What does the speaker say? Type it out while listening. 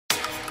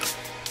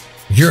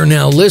You're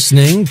now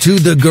listening to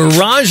the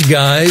Garage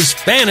Guys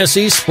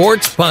Fantasy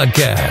Sports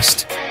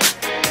Podcast.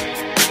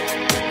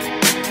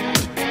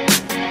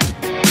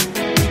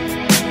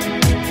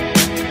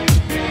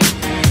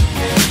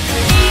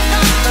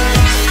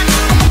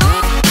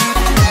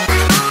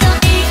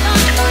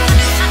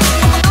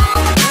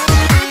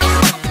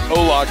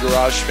 Hola,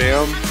 Garage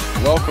fam.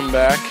 Welcome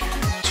back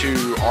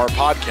to our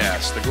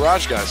podcast, the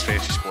Garage Guys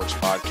Fantasy Sports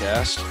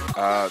Podcast,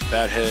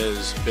 that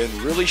has been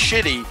really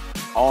shitty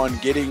on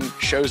getting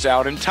shows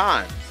out in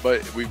time,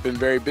 but we've been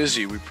very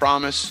busy. We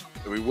promised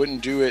that we wouldn't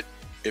do it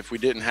if we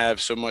didn't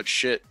have so much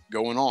shit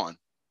going on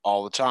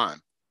all the time.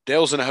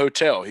 Dale's in a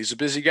hotel. He's a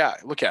busy guy.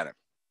 Look at him.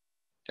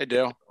 Hey,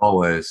 Dale.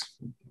 Always.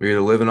 We're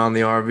either living on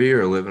the RV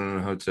or living in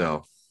a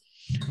hotel.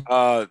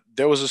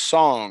 There was a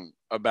song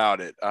about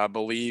it. I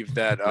believe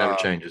that Never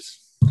changes.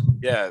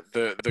 Yeah,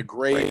 the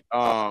great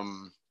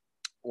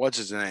what's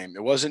his name?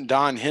 It wasn't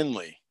Don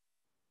Henley,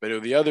 but it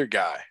was the other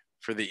guy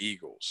for the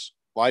Eagles.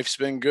 Life's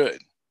been good.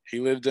 He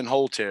lived in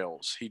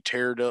hotels. He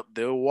teared up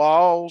the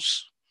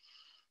walls.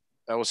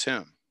 That was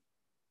him.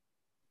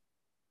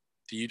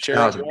 Do you tear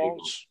up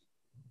walls?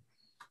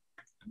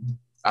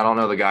 I don't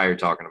know the guy you're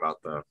talking about,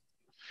 though.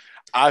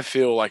 I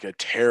feel like a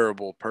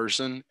terrible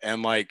person,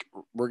 and like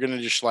we're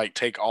gonna just like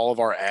take all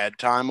of our ad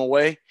time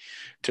away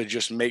to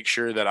just make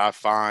sure that I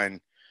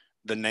find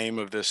the name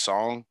of this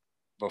song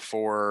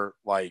before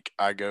like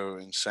I go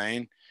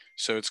insane.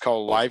 So it's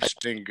called Life's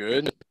Been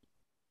Good.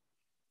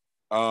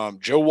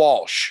 Joe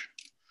Walsh.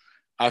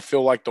 I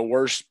feel like the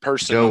worst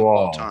person of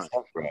all time.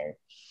 Right.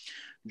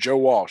 Joe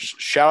Walsh.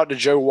 Shout out to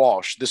Joe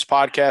Walsh. This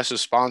podcast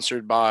is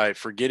sponsored by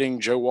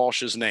forgetting Joe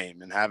Walsh's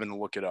name and having to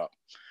look it up.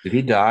 Did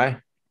he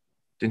die?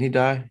 Didn't he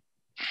die?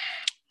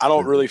 I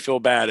don't really feel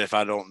bad if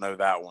I don't know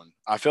that one.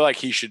 I feel like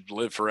he should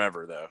live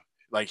forever, though.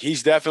 Like,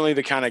 he's definitely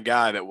the kind of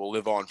guy that will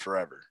live on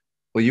forever.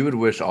 Well, you would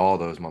wish all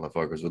those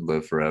motherfuckers would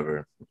live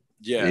forever.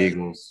 Yeah. The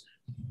Eagles,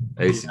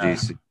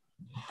 AC/DC,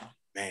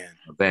 Man.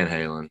 Van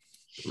Halen,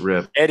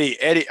 RIP.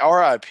 Eddie,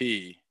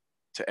 R.I.P.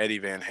 to Eddie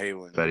Van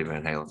Halen. Eddie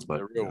Van Halen's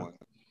the real one.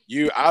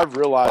 I've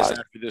realized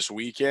after this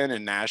weekend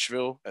in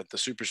Nashville at the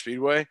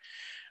Superspeedway,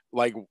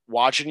 like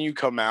watching you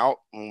come out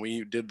when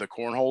we did the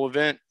cornhole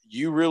event,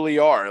 you really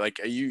are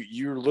like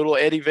you're little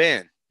Eddie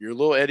Van. You're a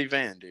little Eddie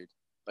Van, dude.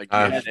 Like you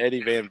had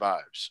Eddie Van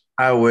vibes.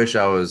 I wish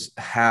I was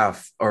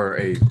half or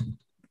a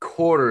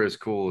quarter as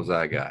cool as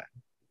that guy.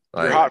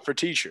 Like, you're hot for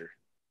teacher.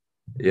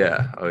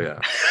 Yeah. Oh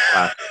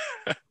yeah.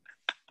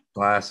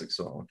 Classic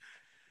song.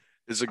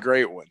 It's a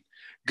great one.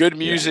 Good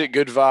music,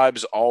 good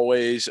vibes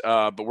always.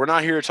 But we're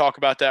not here to talk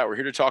about that. We're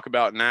here to talk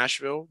about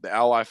Nashville, the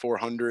Ally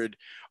 400,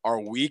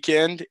 our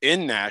weekend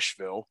in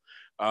Nashville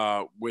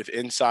with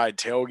inside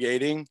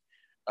tailgating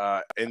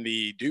in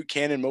the Duke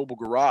Cannon Mobile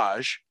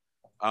Garage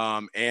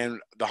and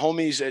the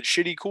homies at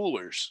Shitty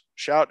Coolers.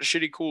 Shout out to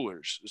Shitty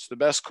Coolers. It's the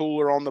best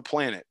cooler on the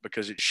planet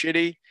because it's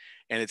shitty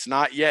and it's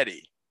not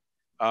Yeti.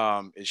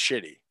 It's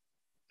shitty.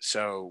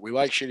 So we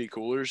like Shitty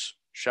Coolers.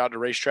 Shout out to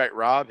Racetrack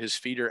Rob. His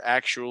feet are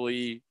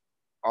actually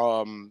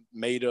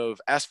made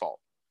of asphalt.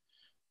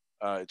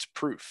 It's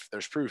proof.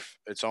 There's proof.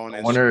 It's on.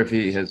 I wonder if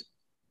he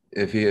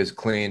has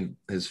cleaned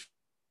his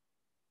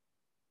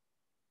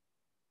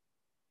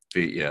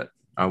feet yet.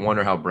 I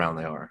wonder how brown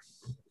they are.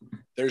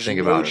 There's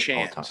no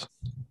chance.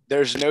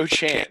 There's no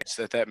chance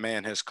that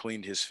man has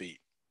cleaned his feet.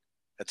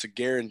 That's a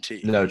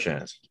guarantee. No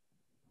chance.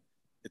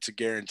 It's a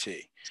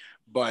guarantee.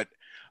 But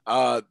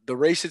the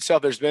race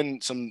itself, there's been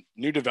some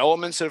new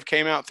developments that have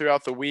came out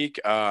throughout the week.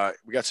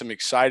 We got some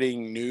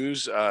exciting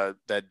news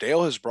that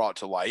Dale has brought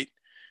to light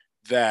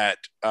that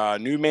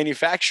new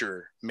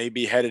manufacturer may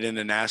be headed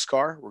into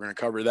NASCAR. We're going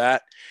to cover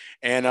that.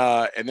 And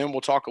then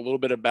we'll talk a little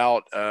bit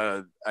about,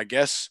 I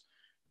guess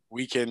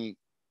we can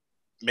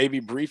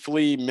maybe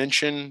briefly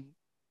mention,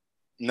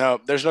 no,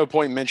 there's no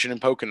point in mentioning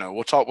Pocono.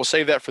 We'll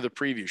save that for the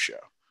preview show,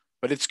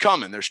 but it's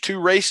coming. There's 2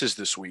 races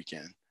this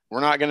weekend. We're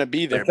not going to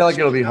be there. I feel like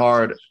it'll be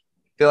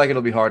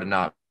hard. To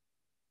not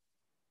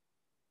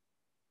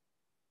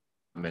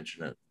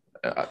mention it.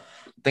 I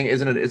think,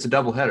 isn't it? It's a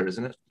doubleheader,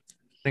 isn't it?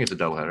 I think it's a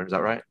doubleheader. Is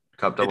that right?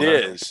 Cup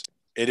doubleheader.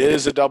 It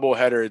is a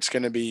doubleheader. It's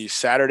going to be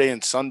Saturday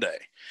and Sunday.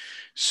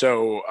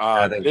 So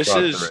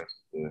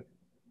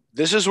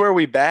this is where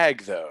we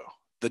bag, though.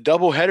 The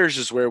doubleheaders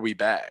is where we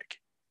bag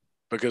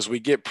because we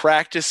get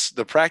practice.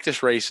 The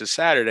practice race is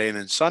Saturday, and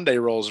then Sunday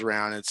rolls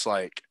around. It's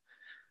like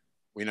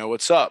we know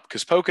what's up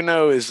because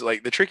Pocono is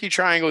like the tricky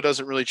triangle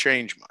doesn't really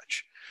change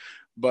much.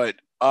 But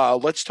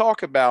let's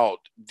talk about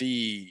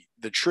the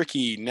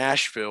tricky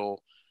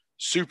Nashville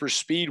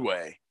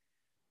Superspeedway.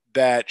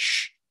 That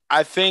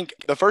I think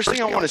the first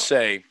thing I want to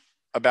say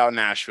about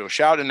Nashville,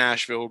 shout out to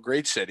Nashville,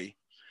 great city.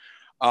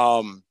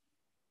 The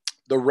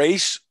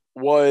race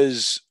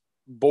was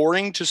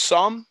boring to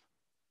some,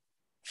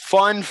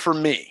 fun for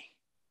me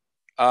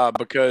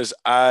because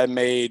I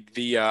made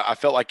I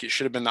felt like it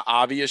should have been the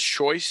obvious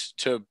choice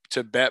to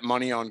bet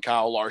money on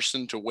Kyle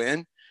Larson to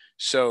win.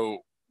 So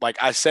like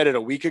I said it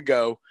a week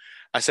ago,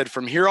 I said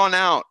from here on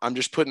out, I'm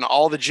just putting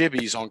all the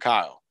jibbies on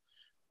Kyle.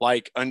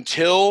 Like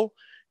until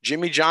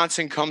Jimmy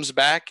Johnson comes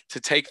back to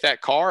take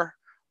that car,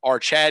 or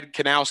Chad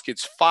Knaus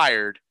gets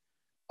fired,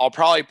 I'll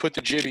probably put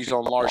the jibbies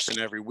on Larson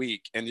every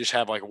week and just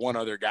have like one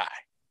other guy.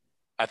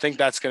 I think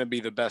that's going to be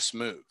the best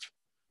move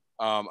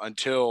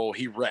until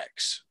he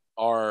wrecks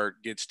or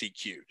gets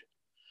DQ'd.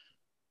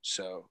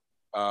 So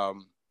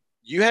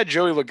you had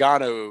Joey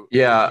Logano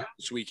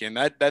this weekend.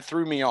 That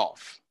threw me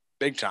off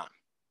big time.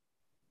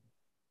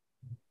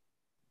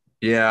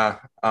 Yeah.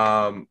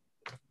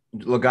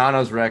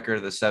 Logano's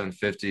record, the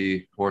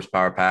 750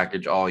 horsepower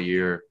package all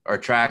year, or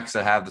tracks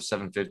that have the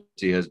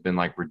 750 has been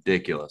like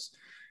ridiculous.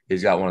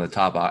 He's got one of the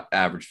top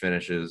average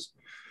finishes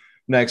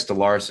next to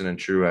Larson and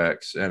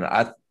Truex. And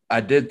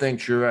I did think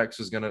Truex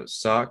was going to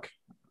suck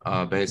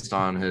based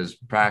on his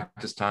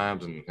practice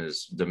times and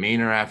his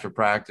demeanor after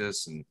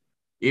practice. And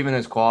even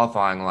his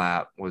qualifying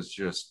lap was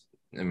just,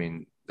 I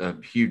mean, a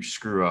huge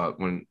screw up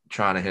when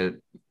trying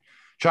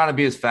to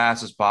be as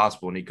fast as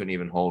possible, and he couldn't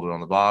even hold it on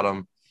the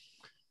bottom.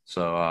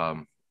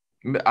 So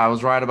I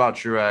was right about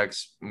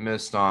Truex,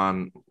 missed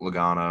on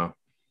Logano.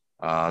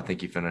 I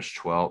think he finished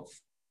 12th.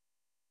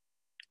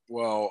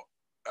 Well,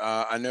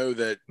 I know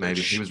that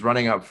maybe he was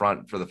running up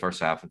front for the first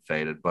half and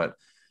faded, but at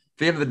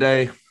the end of the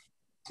day,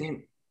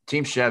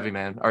 Team Chevy,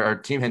 man, or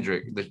Team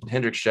Hendrick, the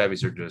Hendrick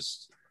Chevys are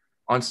just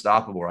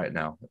unstoppable right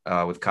now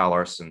with Kyle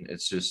Larson.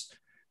 It's just,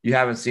 you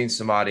haven't seen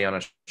somebody on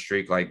a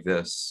streak like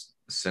this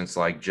since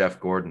like Jeff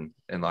Gordon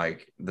in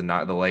like the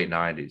late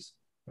 90s.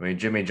 I mean,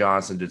 Jimmy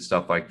Johnson did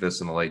stuff like this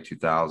in the late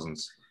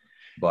 2000s,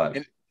 but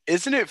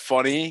isn't it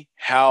funny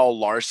how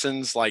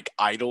Larson's like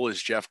idol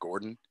is Jeff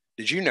Gordon?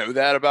 Did you know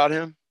that about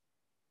him?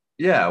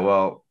 Yeah,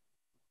 well,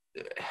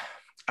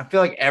 I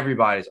feel like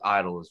everybody's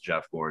idol is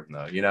Jeff Gordon,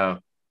 though, you know?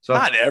 So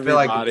not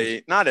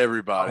everybody. A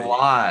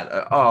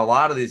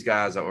lot of these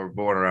guys that were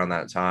born around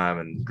that time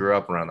and grew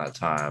up around that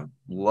time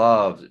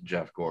loved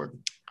Jeff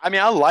Gordon. I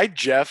mean, I like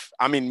Jeff.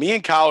 I mean, me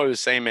and Kyle are the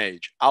same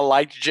age. I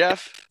liked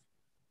Jeff,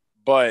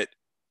 but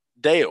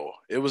Dale,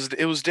 it was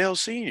Dale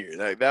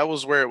Sr. That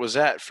was where it was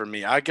at for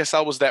me. I guess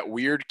I was that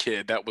weird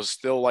kid that was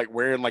still like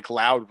wearing like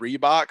loud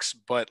Reeboks,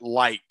 but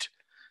liked,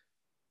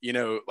 you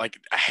know, like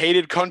I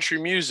hated country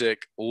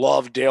music,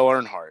 loved Dale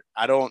Earnhardt.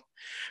 I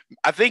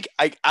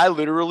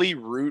literally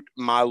root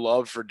my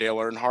love for Dale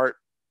Earnhardt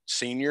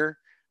Sr.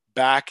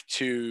 back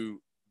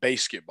to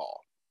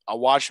basketball. I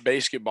watched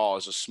basketball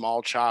as a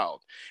small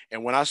child.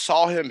 And when I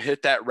saw him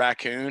hit that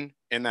raccoon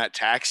in that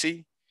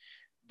taxi,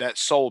 that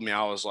sold me.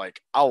 I was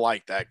like, I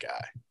like that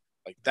guy.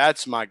 Like,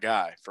 that's my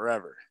guy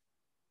forever.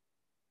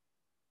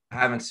 I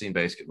haven't seen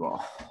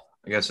basketball.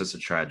 I guess it's a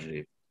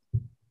tragedy.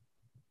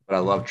 But I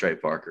love Trey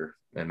Parker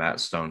and Matt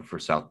Stone for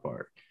South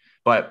Park.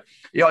 But,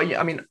 you know,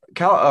 I mean,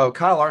 Kyle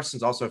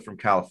Larson's also from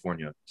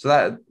California. So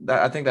that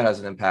I think that has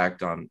an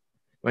impact on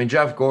 – I mean,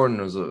 Jeff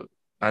Gordon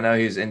I know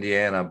he's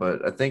Indiana,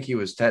 but I think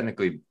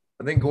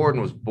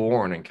Gordon was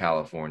born in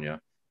California,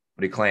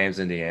 but he claims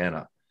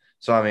Indiana.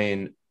 So, I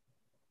mean,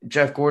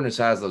 Jeff Gordon just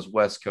has those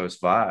West Coast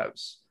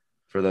vibes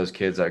for those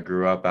kids that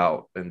grew up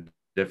out in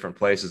different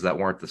places that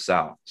weren't the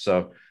South.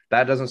 So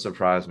that doesn't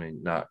surprise me,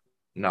 not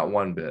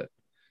one bit.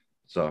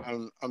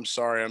 So I'm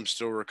sorry, I'm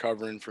still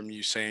recovering from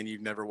you saying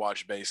you've never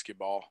watched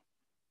basketball.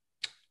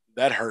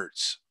 That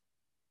hurts.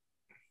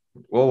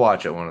 We'll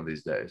watch it one of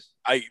these days.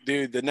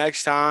 Dude, the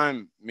next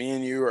time me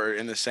and you are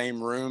in the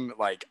same room,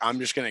 like I'm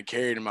just gonna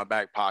carry it in my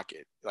back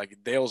pocket. Like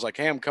Dale's like,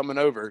 hey, I'm coming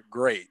over.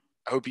 Great.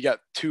 I hope you got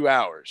 2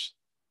 hours.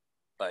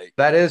 Like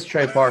that is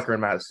Trey Parker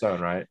and Matt Stone,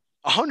 right?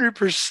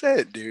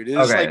 100%, dude.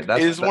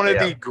 It's one of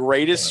the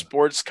greatest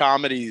sports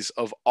comedies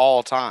of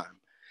all time,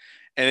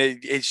 and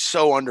it's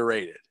so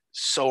underrated.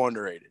 So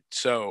underrated.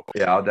 So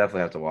yeah, I'll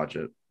definitely have to watch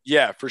it.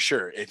 Yeah, for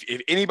sure.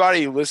 If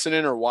anybody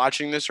listening or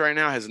watching this right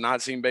now has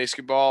not seen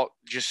basketball,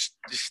 just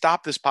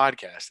stop this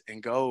podcast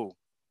and go.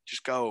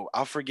 Just go.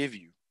 I'll forgive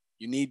you.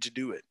 You need to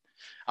do it.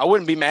 I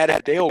wouldn't be mad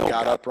if Dale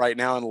got up right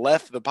now and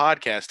left the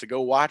podcast to go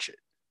watch it.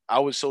 I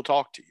would still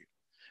talk to you.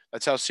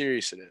 That's how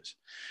serious it is.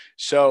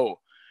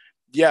 So,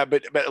 yeah,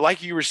 but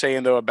like you were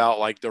saying, though, about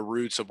like the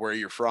roots of where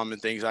you're from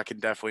and things, I can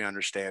definitely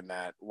understand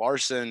that.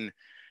 Larson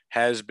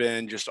has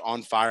been just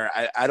on fire.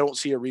 I don't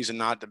see a reason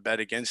not to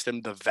bet against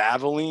him. The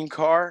Valvoline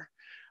car,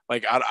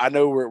 like I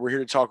know we're here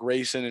to talk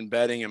racing and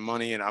betting and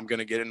money, and I'm going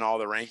to get in all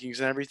the rankings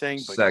and everything.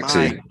 But sexy.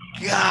 My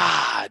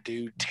God,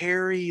 dude,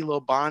 Terry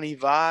Labonte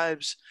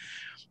vibes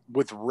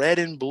with red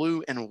and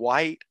blue and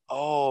white.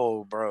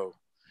 Oh, bro,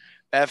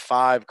 that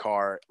 5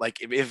 car.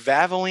 Like if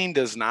Valvoline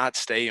does not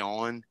stay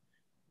on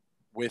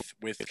with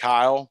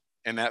Kyle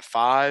and that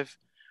 5,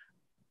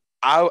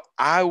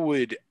 I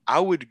would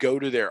go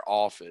to their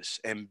office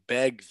and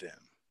beg them.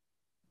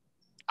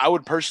 I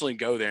would personally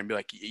go there and be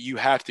like, you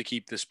have to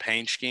keep this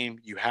paint scheme.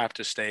 You have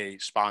to stay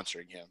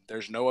sponsoring him.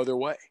 There's no other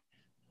way.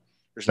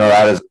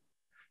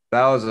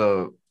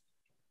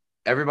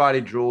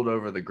 Everybody drooled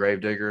over the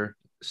Gravedigger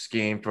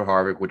scheme for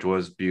Harvick, which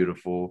was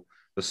beautiful.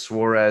 The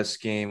Suarez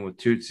scheme with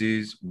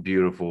Tootsie's,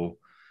 beautiful.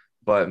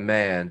 But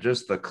man,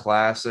 just the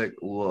classic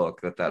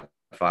look that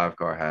 5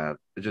 car had.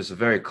 It's just a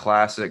very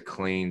classic,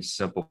 clean,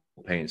 simple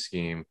paint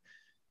scheme.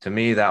 To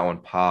me, that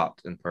one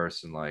popped in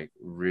person like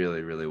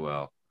really, really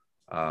well.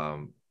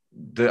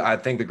 I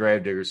think the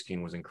Gravedigger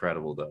scheme was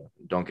incredible, though.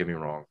 Don't get me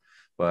wrong,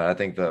 but I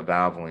think the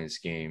Valvoline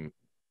scheme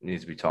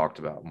needs to be talked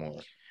about more.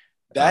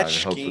 That And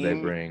hopefully they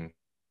scheme,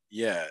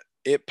 yeah,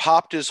 it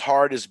popped as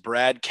hard as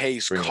Brad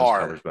K's bring those car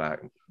colors back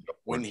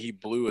when he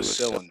blew a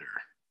cylinder.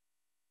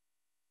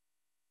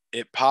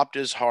 It popped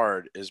as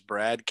hard as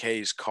Brad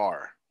K's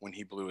car when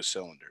he blew a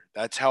cylinder.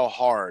 That's how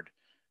hard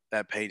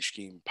that paint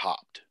scheme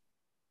popped.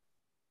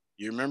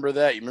 You remember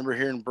that? You remember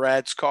hearing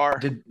Brad's car?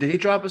 Did he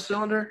drop a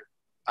cylinder?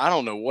 I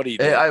don't know what he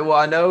did.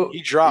 I know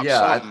He dropped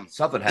something.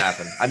 something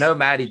happened. I know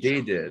Matty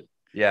D did.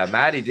 Yeah,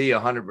 Matty D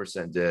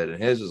 100% did,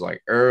 and his was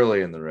like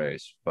early in the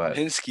race. But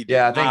Penske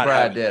yeah, I think not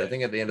Brad have did. it. I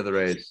think at the end of the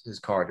race, his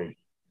car did.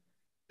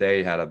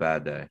 They had a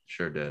bad day.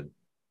 Sure did.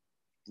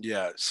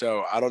 Yeah,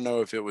 so I don't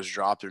know if it was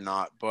dropped or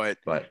not, but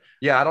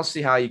yeah, I don't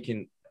see how you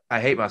can. I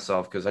hate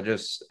myself because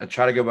I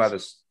try to go by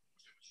this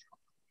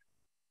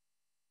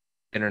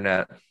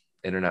internet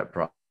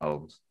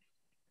problems.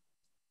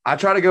 I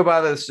try to go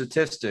by the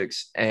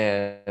statistics,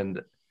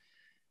 and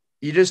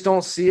you just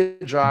don't see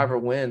a driver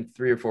win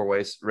 3 or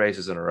 4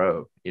 races in a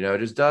row. You know, it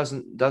just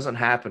doesn't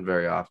happen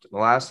very often. The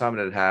last time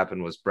it had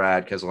happened was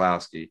Brad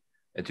Keselowski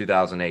in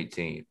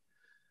 2018,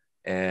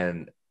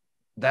 and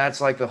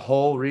that's like the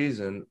whole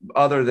reason,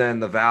 other than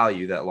the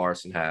value that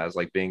Larson has,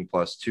 like being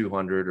plus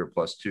 200 or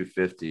plus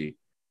 250.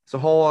 It's a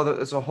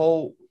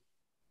whole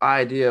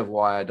idea of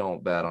why I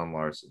don't bet on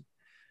Larson.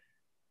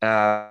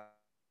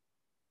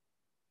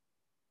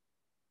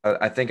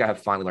 I think I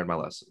have finally learned my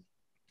lesson.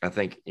 I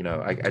think,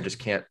 I just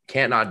can't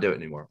not do it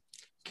anymore.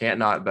 Can't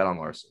not bet on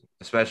Larson,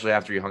 especially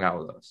after you hung out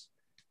with us.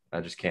 I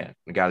just can't.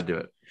 I got to do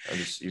it.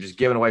 You're just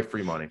giving away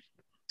free money.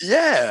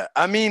 yeah,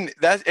 I mean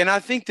and I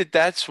think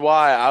that's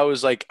why I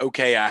was like,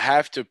 okay, I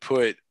have to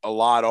put a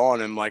lot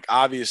on him. Like,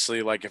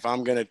 obviously, like if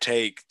I'm gonna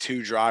take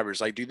 2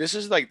 drivers, like, dude, this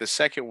is like the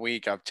second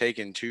week I've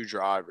taken 2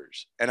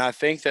 drivers, and I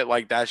think that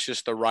like that's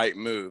just the right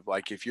move.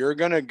 Like, if you're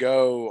gonna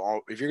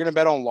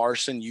bet on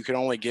Larson, you can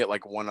only get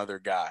like one other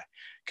guy,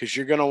 because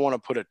you're gonna want to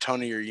put a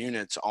ton of your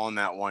units on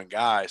that one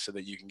guy so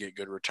that you can get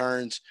good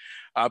returns.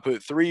 I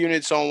put 3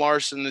 units on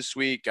Larson this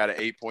week, got an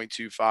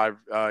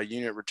 8.25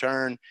 unit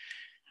return.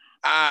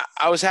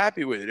 I was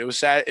happy with it. It was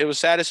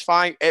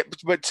satisfying.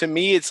 But to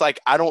me, it's like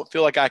I don't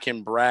feel like I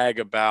can brag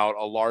about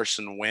a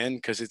Larson win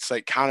because it's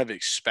like kind of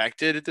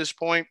expected at this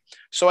point.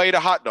 So I ate a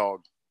hot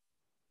dog.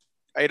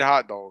 It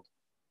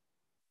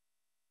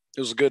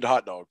was a good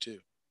hot dog too.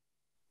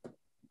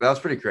 That was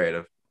pretty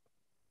creative.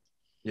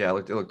 Yeah,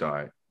 it looked all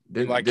right.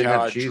 Didn't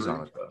have cheese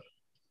on it though.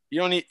 You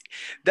don't need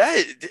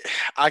that.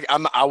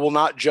 I will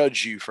not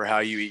judge you for how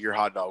you eat your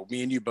hot dog.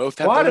 Me and you both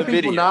have Why done do a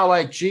people video. not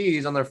like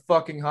cheese on their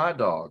fucking hot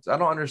dogs? I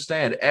don't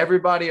understand.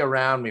 Everybody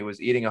around me was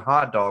eating a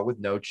hot dog with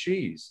no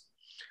cheese.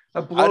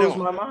 That blows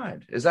my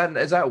mind. Is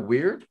that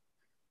weird?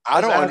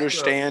 I don't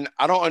understand.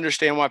 I don't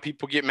understand why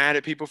people get mad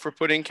at people for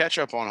putting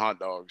ketchup on hot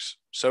dogs.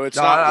 So it's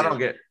not. I don't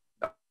get.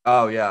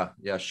 Oh yeah.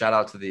 Shout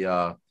out to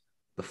the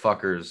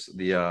fuckers.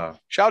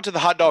 Shout out to the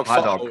hot dog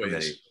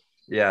committee.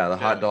 Yeah, the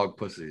hot dog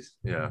pussies.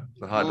 Yeah,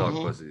 the hot dog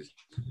pussies.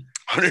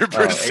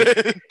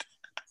 100%.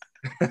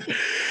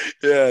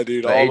 Yeah,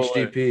 dude. The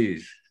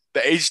HDPs. The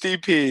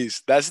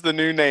HDPs. That's the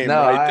new name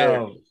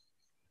there.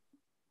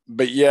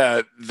 But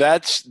yeah,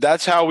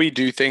 that's how we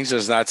do things.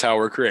 Is that's how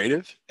we're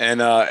creative, and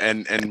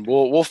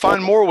we'll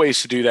find more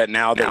ways to do that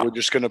now that we're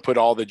just going to put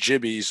all the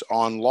jibbies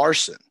on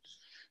Larson.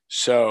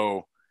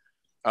 So.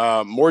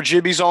 More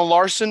jibbies on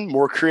Larson,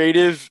 more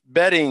creative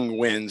betting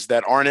wins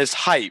that aren't as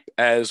hype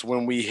as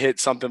when we hit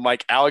something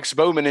like Alex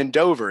Bowman in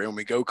Dover and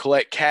we go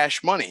collect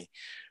cash money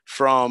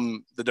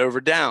from the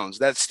Dover Downs.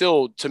 That's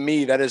still, to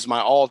me, that is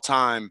my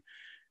all-time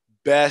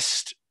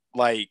best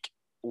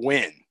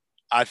win,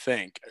 I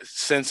think,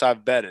 since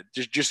I've betted.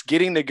 Just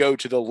getting to go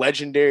to the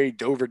legendary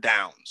Dover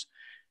Downs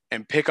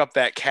and pick up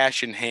that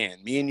cash in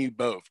hand. Me and you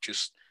both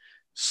just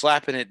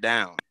slapping it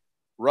down,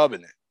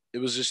 rubbing it. It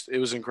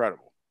was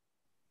incredible.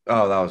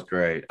 Oh, that was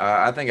great.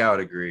 I think I would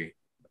agree.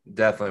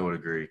 Definitely would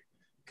agree.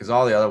 Because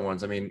all the other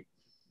ones, I mean,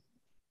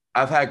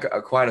 I've had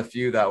quite a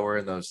few that were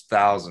in those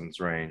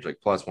thousands range, like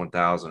plus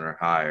 1,000 or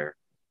higher.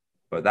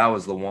 But that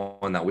was the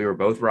one that we were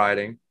both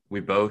riding. We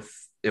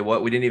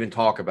didn't even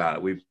talk about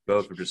it. We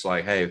both were just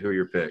like, hey, who are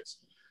your picks?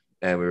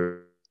 And we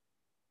were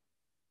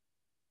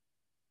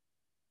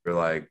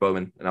like,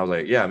 Bowman. And I was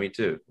like, yeah, me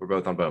too. We're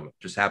both on Bowman.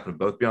 Just happened to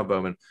both be on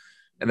Bowman.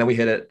 And then we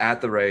hit it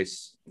at the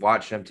race,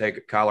 watch him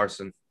take Kyle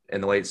Larson in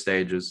the late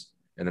stages,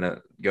 and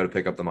then go to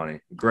pick up the money.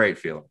 Great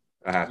feeling.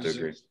 I have to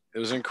agree. It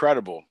was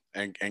incredible.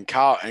 And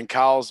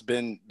Kyle's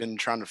been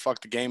trying to fuck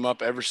the game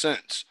up ever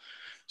since.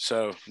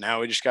 So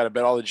now we just got to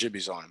bet all the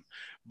jibbies on him.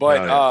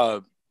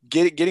 But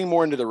getting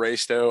more into the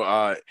race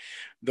though,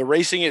 the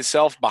racing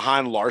itself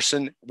behind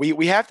Larson,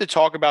 we have to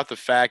talk about the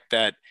fact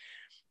that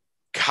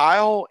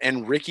Kyle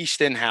and Ricky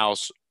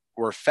Stenhouse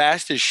were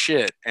fast as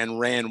shit and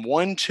ran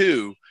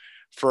 1-2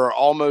 for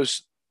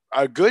almost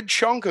a good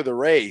chunk of the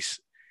race.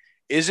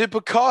 Is it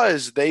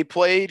because they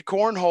played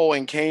cornhole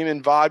and came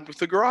and vibed with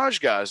the garage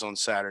guys on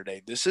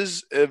Saturday? This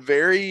is a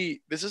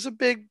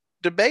big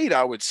debate,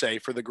 I would say,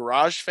 for the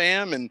Garage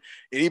fam and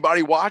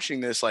anybody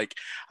watching this. Like,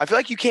 I feel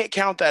like you can't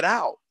count that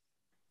out.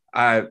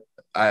 I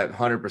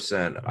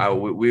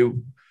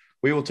 100%.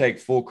 We will take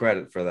full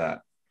credit for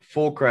that.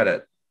 Full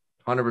credit,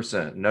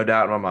 100%. No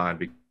doubt in my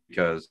mind,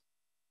 because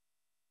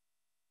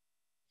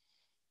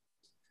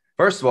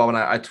first of all, when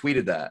I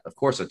tweeted that, of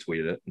course I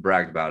tweeted it and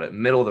bragged about it.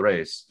 Middle of the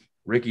race,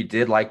 Ricky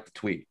did like the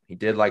tweet. He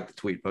did like the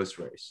tweet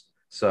post-race.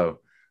 So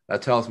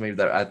that tells me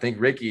that I think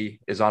Ricky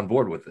is on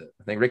board with it.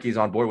 I think Ricky's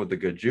on board with the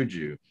good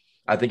juju.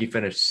 I think he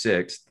finished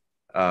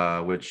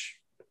 6th, which,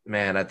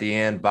 man, at the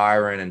end,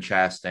 Byron and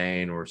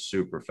Chastain were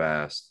super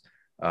fast.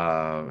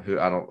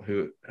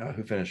 Who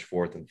finished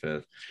 4th and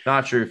 5th?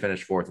 Not sure who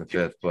finished 4th and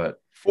 5th, but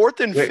 4th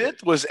and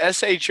 5th was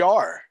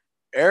SHR.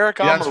 Eric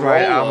Almirola. That's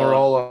right,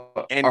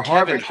 Almirola and or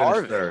Kevin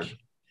Harvick finished 3rd.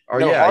 Or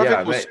no,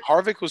 yeah,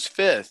 Harvick was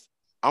 5th.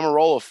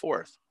 Almirola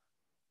 4th.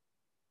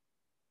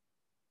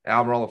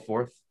 Almirola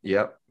 4th.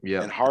 Yep.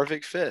 And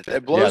Harvick 5th.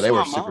 It blows my mind. They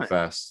were super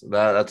fast.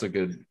 That's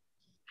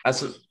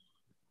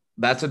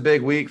a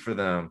big week for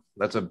them.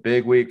 That's a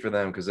big week for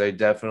them because they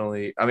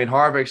definitely. I mean,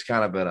 Harvick's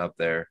kind of been up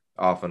there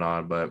off and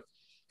on, but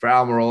for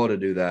Almirola to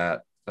do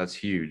that, that's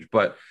huge.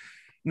 But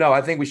no,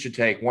 I think we should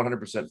take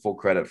 100% full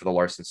credit for the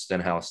Larson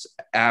Stenhouse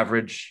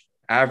average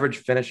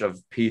finish of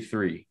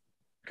P3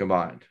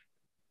 combined.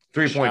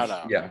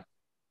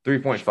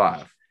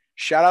 3.5.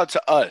 Shout out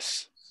to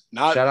us.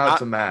 Shout out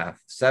to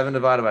math. 7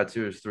 divided by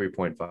 2 is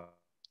 3.5.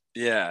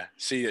 Yeah.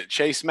 See,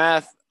 Chase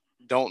math,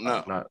 don't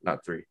know.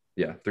 Not 3.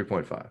 Yeah,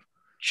 3.5.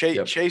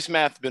 Chase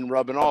math been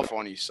rubbing off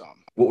on you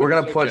some. Well, we're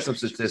gonna put some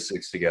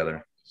statistics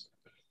together.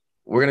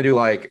 We're gonna do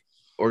like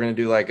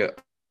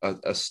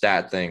a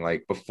stat thing,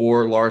 like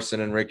before Larson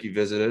and Ricky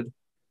visited,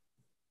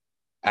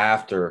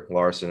 after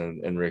Larson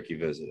and Ricky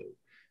visited,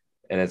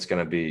 and it's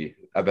gonna be.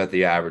 I bet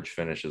the average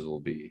finishes will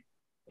be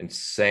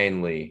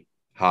insanely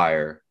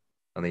higher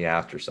on the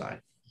after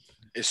side,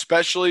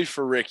 especially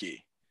for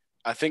Ricky.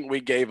 I think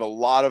we gave a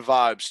lot of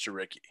vibes to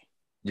Ricky.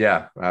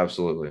 Yeah,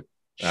 absolutely.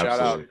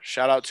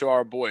 Shout out to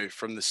our boy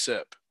from the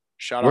SIP.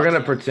 We're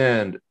gonna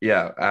pretend,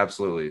 yeah,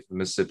 absolutely,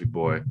 Mississippi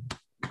boy,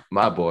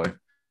 my boy.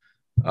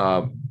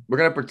 We're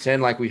gonna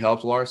pretend like we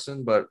helped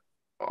Larson, but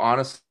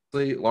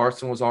honestly,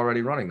 Larson was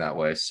already running that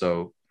way.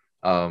 So,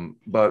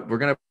 but we're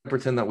gonna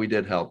pretend that we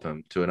did help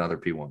him to another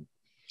P1.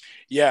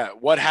 Yeah,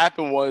 what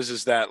happened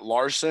is that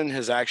Larson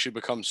has actually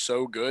become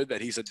so good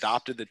that he's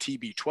adopted the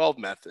TB12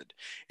 method.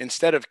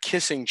 Instead of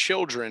kissing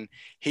children,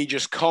 he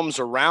just comes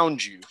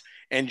around you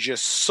and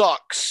just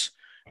sucks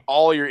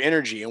all your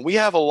energy. And we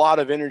have a lot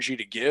of energy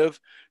to give.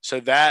 So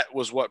that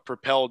was what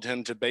propelled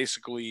him to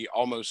basically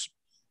almost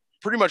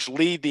pretty much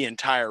lead the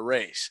entire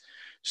race.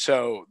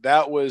 So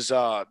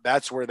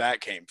that's where that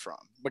came from.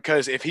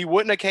 Because if he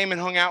wouldn't have came and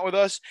hung out with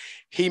us,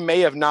 he may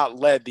have not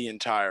led the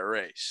entire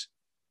race.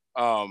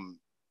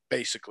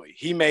 Basically,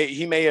 he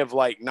may have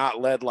not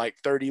led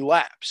 30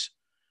 laps,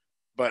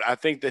 but I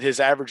think that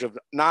his average of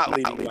not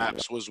leading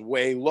laps was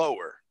way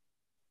lower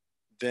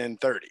than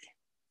 30.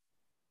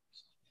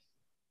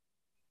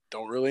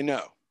 Don't really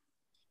know,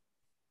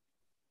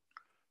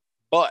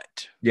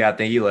 but yeah, I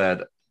think he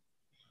led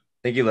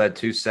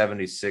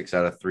 276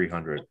 out of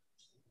 300.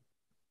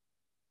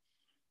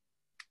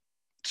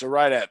 So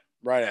right at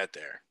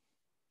there,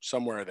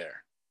 somewhere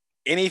there.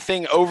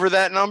 Anything over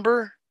that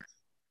number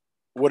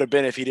would have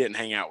been if he didn't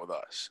hang out with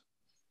us.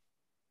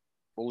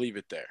 We'll leave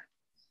it there.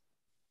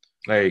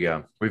 There you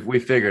go. We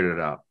figured it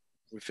out.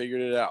 We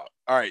figured it out.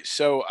 All right.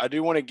 So I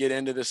do want to get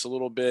into this a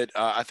little bit.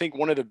 I think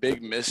one of the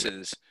big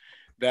misses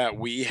that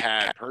we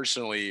had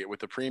personally with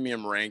the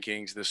premium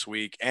rankings this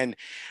week. And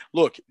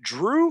look,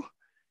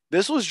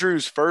 this was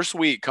Drew's first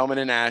week coming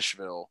to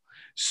Nashville.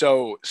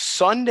 So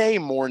Sunday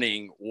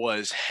morning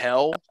was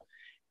hell.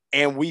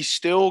 And we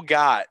still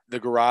got the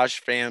Garage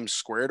fam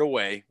squared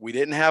away. We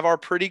didn't have our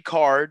pretty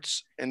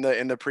cards in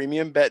the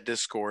premium bet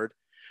Discord,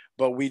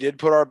 but we did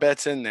put our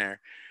bets in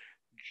there.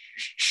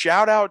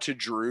 Shout out to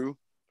Drew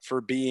for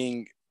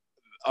being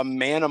a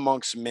man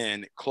amongst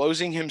men,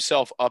 closing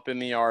himself up in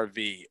the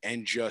RV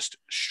and just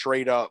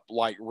straight up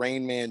like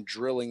Rain Man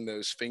drilling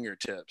those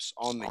fingertips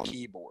on the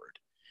keyboard.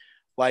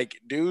 Like,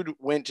 dude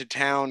went to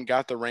town,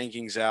 got the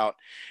rankings out,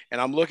 and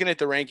I'm looking at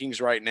the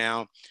rankings right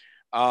now.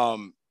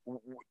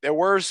 There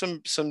were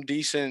some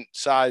decent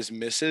size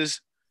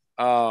misses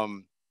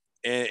in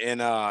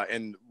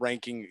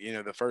ranking,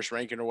 the first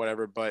ranking or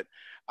whatever. But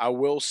I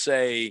will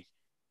say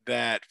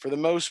that for the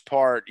most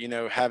part,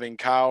 having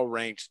Kyle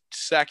ranked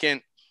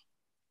second,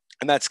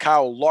 and that's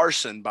Kyle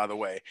Larson, by the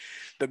way.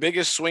 The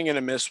biggest swing and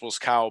a miss was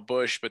Kyle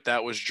Busch, but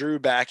that was Drew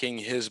backing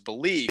his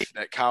belief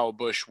that Kyle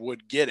Busch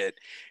would get it.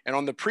 And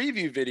on the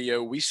preview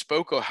video, we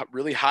spoke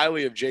really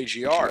highly of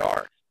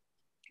JGR.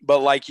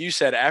 But like you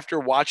said, after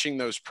watching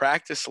those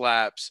practice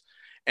laps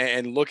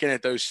and looking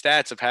at those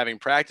stats of having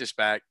practice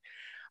back,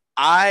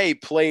 I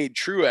played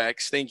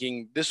Truex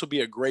thinking this will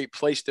be a great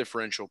place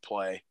differential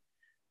play.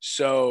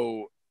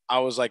 So I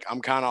was like,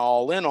 I'm kind of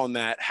all in on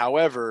that.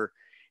 However,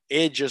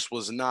 it just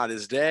was not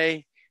his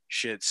day.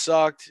 Shit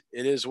sucked.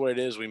 It is what it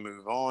is. We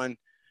move on.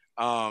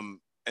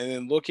 And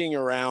then looking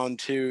around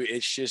too,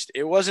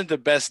 it wasn't the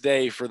best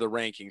day for the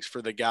rankings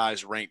for the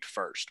guys ranked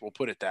first. We'll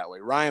put it that way.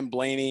 Ryan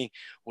Blaney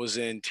was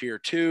in tier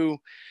 2.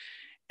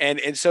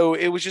 And so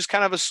it was just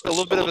kind of a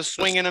little bit of a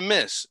swing and a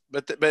miss.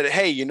 But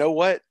hey, you know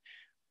what?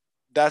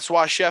 That's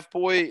why Chef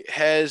Boy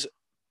has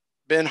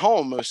been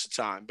home most of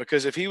the time,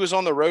 because if he was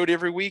on the road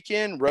every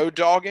weekend, road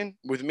dogging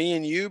with me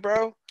and you,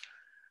 bro,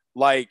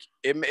 like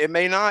it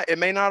may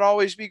not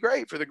always be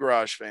great for the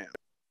Garage Fam,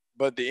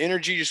 but the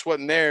energy just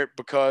wasn't there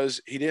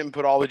because he didn't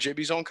put all the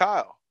jibbies on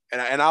Kyle.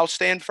 And I'll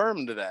stand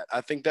firm to that.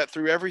 I think that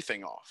threw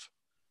everything off.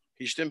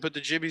 He just didn't put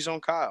the jibbies on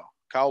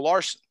Kyle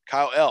Larson,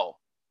 Kyle L.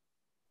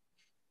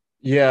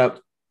 Yeah.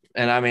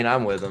 And I mean,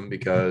 I'm with him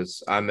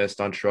because I missed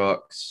on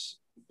trucks.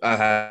 I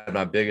had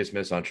my biggest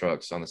miss on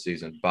trucks on the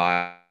season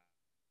by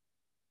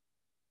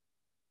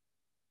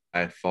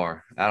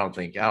far. I don't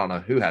know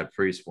who had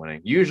Priest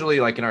winning.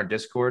 Usually, like in our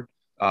Discord,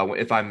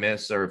 if I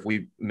miss or if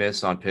we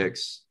miss on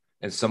picks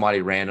and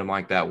somebody random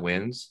like that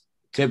wins,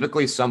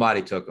 typically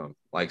somebody took them.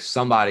 Like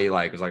somebody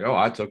like was like, oh,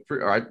 I took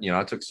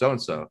I took so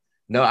and so.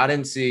 No, I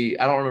don't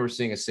remember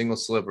seeing a single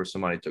slip where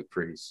somebody took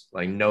Priest.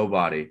 Like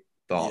nobody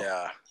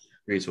thought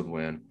Priest would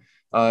win.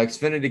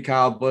 Xfinity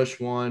Kyle Busch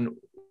won,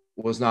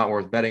 was not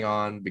worth betting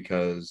on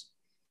because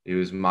he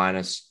was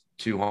minus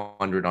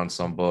 200 on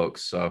some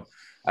books. So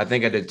I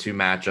think I did 2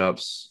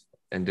 matchups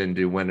and didn't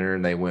do winner,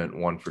 and they went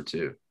 1 for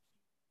 2.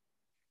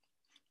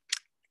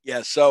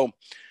 Yeah. So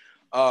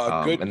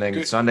good. And then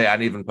good. Sunday, I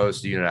didn't even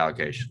post a unit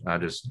allocation.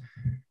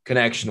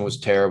 Connection was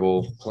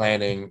terrible.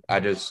 Planning,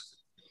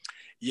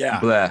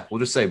 bleh. We'll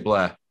just say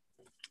bleh.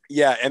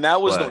 Yeah, and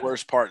that was the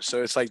worst part.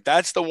 So it's like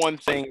that's the one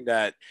thing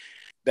that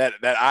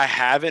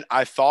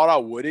I thought I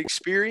would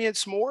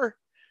experience more.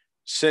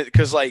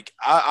 Because like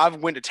I've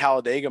went to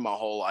Talladega my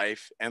whole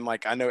life, and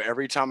like I know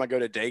every time I go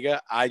to Dega,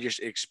 I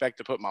just expect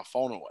to put my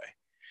phone away,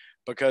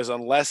 because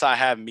unless I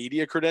have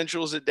media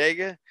credentials at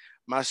Dega,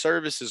 my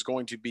service is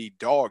going to be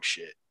dog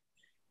shit.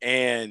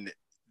 And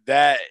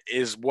that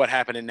is what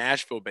happened in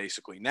Nashville.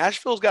 Basically,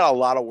 Nashville's got a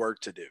lot of work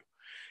to do.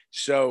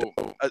 So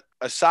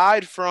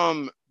aside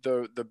from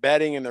the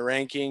betting and the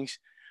rankings,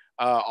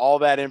 all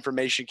that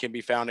information can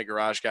be found at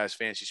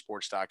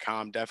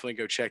GarageGuysFantasySports.com. Definitely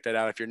go check that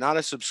out. If you're not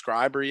a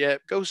subscriber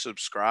yet, go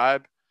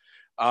subscribe.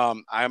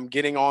 I'm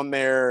getting on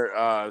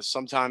there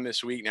sometime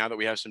this week. Now that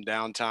we have some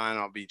downtime,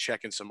 I'll be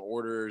checking some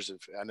orders.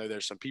 If I know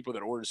there's some people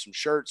that ordered some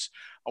shirts,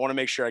 I want to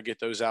make sure I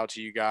get those out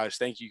to you guys.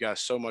 Thank you guys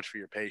so much for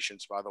your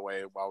patience, by the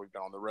way, while we've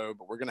been on the road.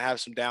 But we're going to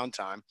have some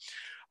downtime.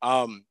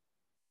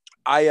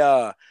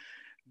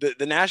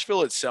 The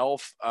Nashville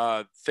itself,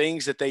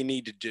 things that they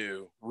need to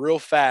do real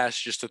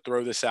fast, just to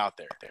throw this out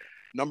there.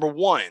 Number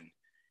 1,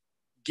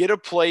 get a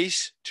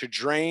place to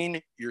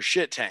drain your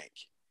shit tank.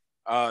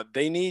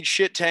 They need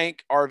shit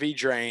tank RV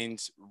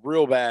drains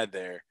real bad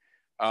there.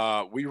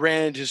 We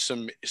ran into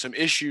some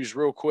issues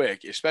real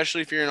quick,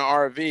 especially if you're in an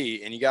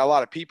RV and you got a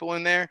lot of people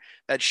in there.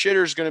 That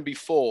shitter is going to be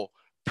full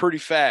pretty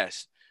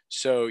fast.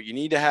 So you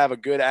need to have a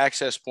good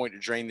access point to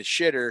drain the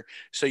shitter,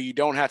 so you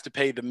don't have to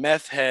pay the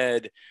meth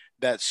head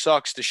that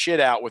sucks the shit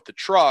out with the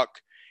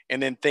truck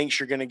and then thinks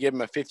you're going to give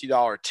him a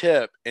 $50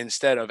 tip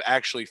instead of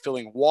actually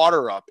filling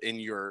water up in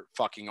your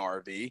fucking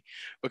RV,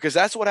 because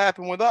that's what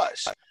happened with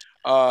us.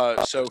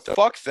 So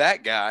fuck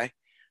that guy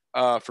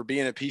for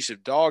being a piece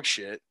of dog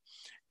shit.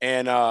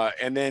 And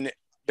then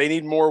they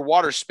need more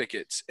water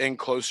spigots in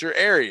closer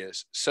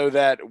areas so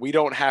that we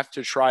don't have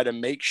to try to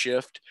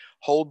makeshift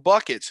hold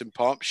buckets and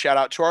pump. Shout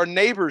out to our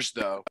neighbors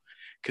though,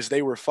 because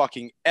they were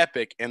fucking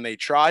epic and they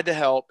tried to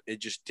help. It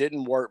just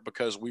didn't work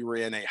because we were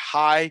in a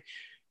high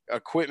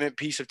equipment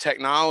piece of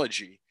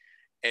technology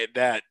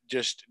that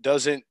just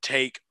doesn't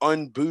take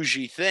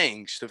unbougie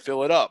things to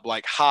fill it up,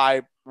 like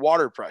high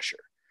water pressure.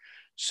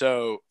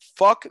 So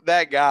fuck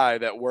that guy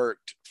that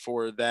worked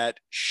for that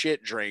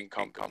shit drain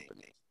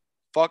company.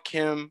 Fuck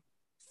him.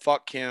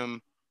 Fuck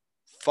him.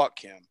 Fuck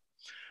him.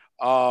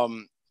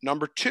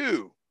 Number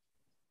 2,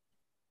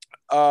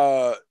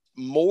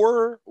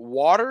 more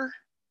water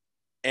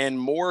and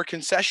more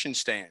concession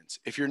stands.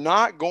 If you're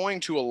not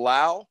going to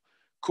allow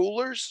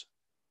coolers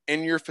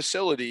in your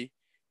facility,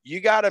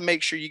 you got to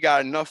make sure you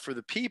got enough for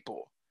the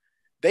people.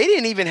 They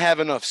didn't even have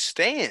enough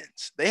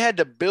stands. They had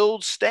to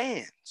build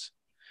stands.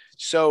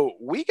 So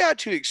we got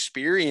to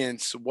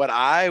experience what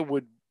I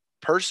would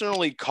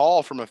personally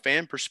call, from a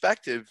fan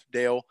perspective,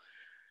 Dale,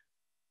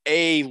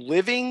 a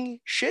living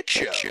shit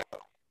show.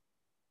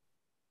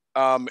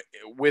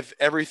 With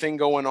everything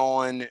going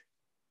on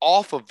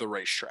off of the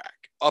racetrack.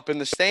 Up in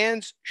the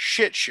stands,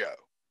 shit show.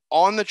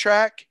 On the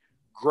track,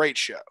 great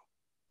show.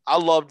 I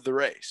loved the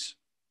race.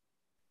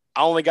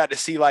 I only got to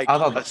see like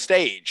a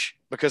stage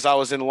because I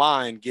was in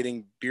line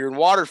getting beer and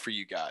water for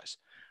you guys.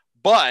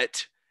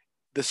 But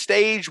the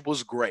stage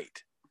was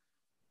great.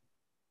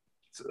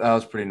 That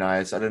was pretty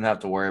nice. I didn't have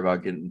to worry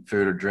about getting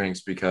food or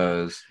drinks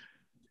because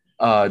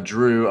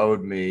Drew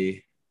owed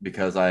me,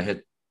 because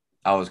I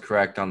was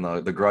correct on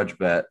the grudge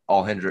bet.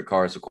 All Hendrick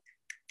cars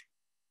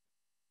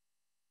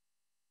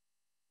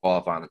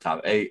qualify in the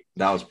top 8.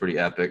 That was pretty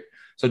epic.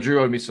 So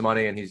Drew owed me some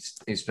money, and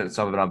he spent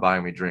some of it on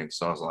buying me drinks.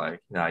 So I was like,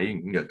 "Nah, you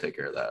can go take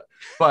care of that."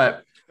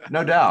 But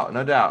no doubt,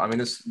 no doubt. I mean,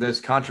 this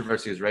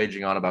controversy is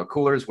raging on about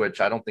coolers, which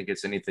I don't think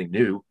it's anything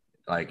new,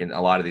 like in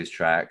a lot of these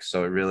tracks.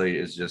 So it really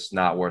is just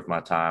not worth my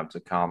time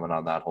to comment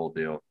on that whole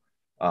deal.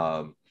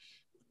 Um,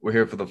 we're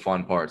here for the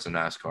fun parts of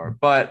NASCAR,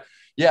 but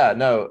yeah,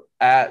 no,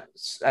 at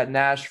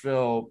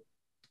Nashville,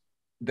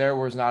 there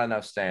was not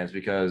enough stands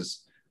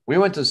because we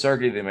went to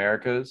Circuit of the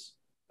Americas,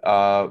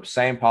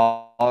 same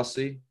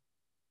policy,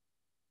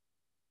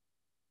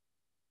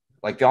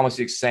 like almost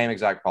the same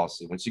exact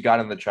policy. Once you got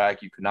in the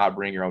track, you could not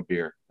bring your own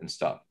beer and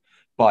stuff.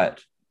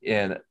 But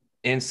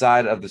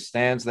inside of the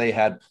stands, they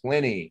had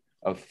plenty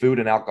of food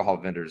and alcohol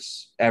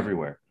vendors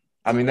everywhere.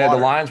 I mean, the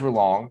lines were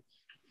long.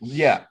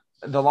 Yeah,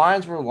 the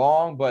lines were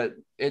long, but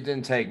it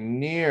didn't take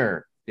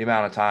near the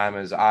amount of time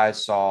as I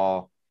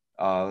saw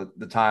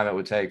the time it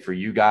would take for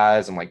you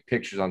guys, and like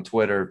pictures on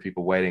Twitter of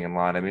people waiting in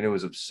line. I mean, it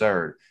was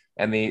absurd.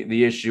 And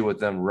the issue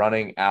with them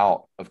running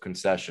out of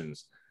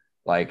concessions,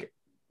 like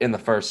in the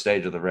first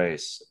stage of the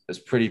race, is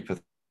pretty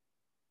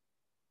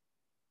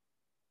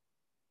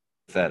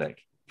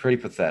pathetic. Pretty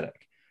pathetic.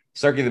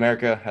 Circuit of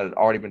America had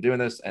already been doing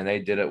this, and they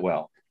did it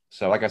well.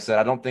 So, like I said,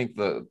 I don't think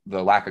the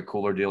lack of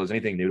cooler deal is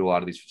anything new to a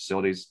lot of these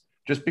facilities.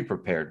 Just be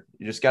prepared.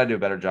 You just got to do a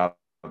better job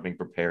of being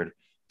prepared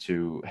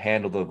to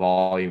handle the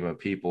volume of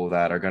people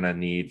that are going to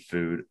need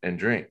food and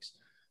drinks.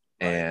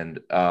 And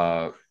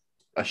a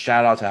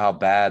shout out to how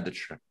bad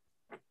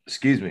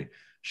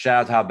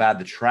shout out to how bad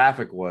the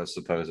traffic was,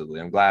 supposedly.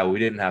 I'm glad we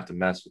didn't have to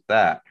mess with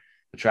that.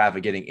 The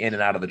traffic getting in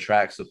and out of the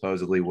track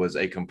supposedly was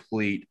a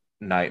complete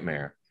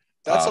nightmare.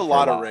 That's a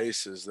lot of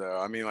races, though.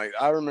 I mean, like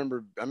I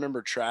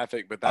remember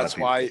traffic, but that's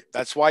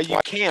why you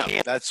camp.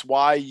 That's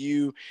why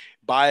you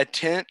buy a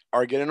tent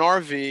or get an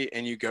RV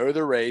and you go to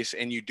the race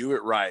and you do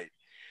it right.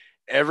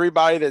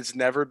 Everybody that's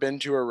never been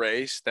to a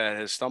race that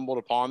has stumbled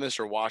upon this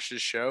or watched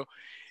this show,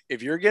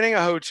 if you're getting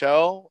a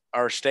hotel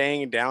or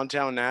staying in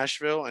downtown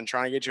Nashville and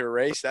trying to get to a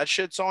race, that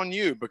shit's on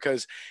you,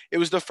 because it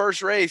was the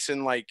first race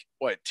in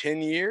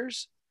 10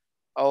 years.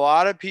 A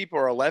lot of people,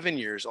 or 11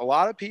 years, a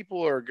lot of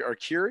people are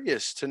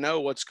curious to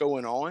know what's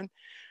going on.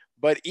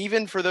 But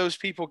even for those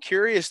people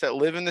curious that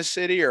live in the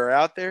city or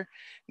out there,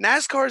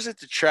 NASCAR's at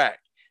the track.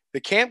 The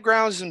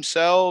campgrounds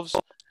themselves,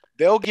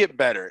 they'll get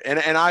better.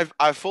 And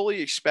I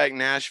fully expect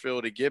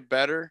Nashville to get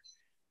better.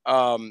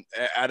 And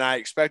I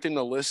expect them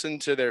to listen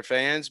to their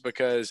fans,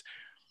 because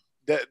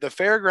the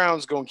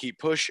fairgrounds going to keep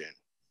pushing.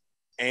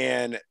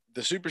 And the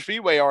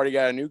Superspeedway already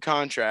got a new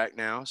contract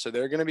now, so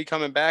they're going to be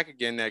coming back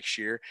again next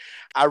year.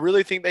 I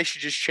really think they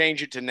should just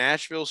change it to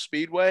Nashville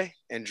Speedway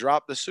and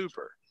drop the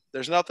Super.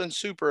 There's nothing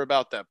super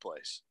about that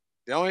place.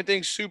 The only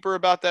thing super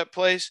about that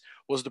place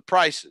was the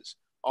prices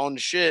on the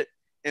shit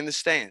in the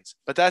stands.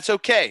 But that's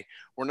okay.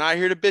 We're not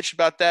here to bitch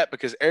about that,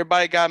 because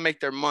everybody got to make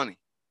their money.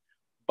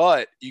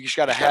 But you just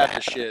got to have the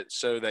shit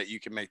so that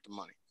you can make the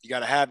money. You got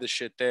to have the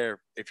shit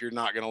there if you're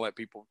not going to let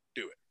people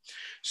do it.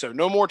 So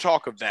no more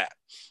talk of that.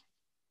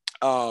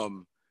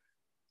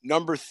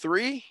 Number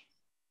 3,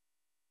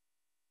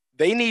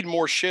 they need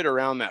more shit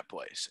around that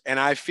place. And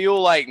I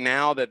feel like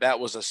now that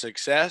was a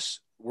success,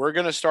 we're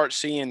going to start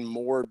seeing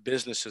more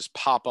businesses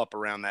pop up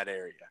around that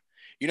area.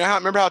 You know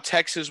remember how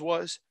Texas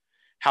was?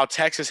 How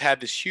Texas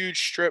had this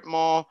huge strip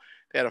mall.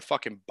 They had a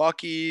fucking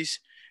Buc-ee's.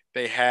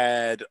 They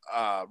had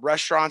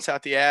restaurants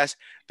out the ass.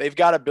 They've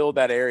got to build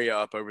that area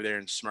up over there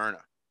in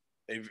Smyrna.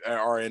 They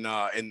are in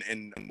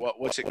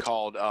what's it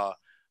called?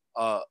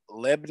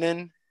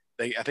 Lebanon.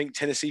 I think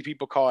Tennessee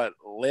people call it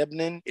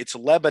Lebanon. It's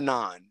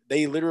Lebanon.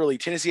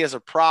 Tennessee has a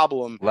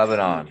problem.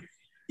 Lebanon.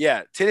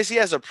 Yeah, Tennessee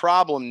has a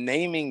problem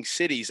naming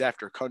cities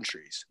after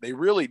countries. They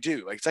really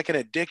do. It's like an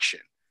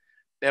addiction.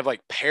 They have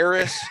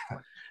Paris.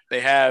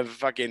 They have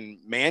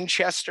fucking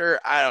Manchester.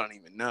 I don't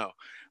even know.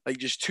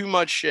 Just too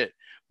much shit.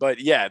 But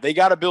yeah, they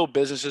got to build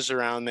businesses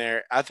around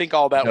there. I think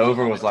all that.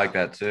 Dover was like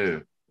that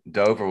too.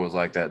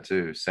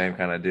 Same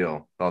kind of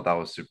deal. Thought that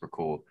was super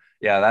cool.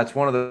 Yeah, that's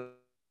one of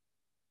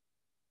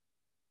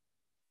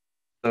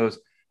those.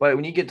 But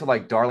when you get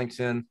to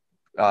Darlington,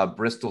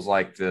 Bristol's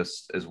like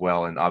this as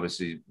well, and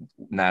obviously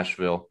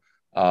Nashville.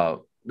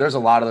 There's a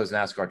lot of those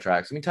NASCAR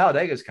tracks. I mean,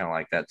 Talladega's kind of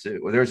like that too,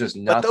 where there's just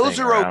nothing. But those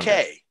are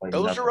okay.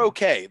 Those are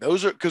okay.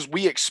 Those are because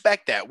we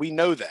expect that. We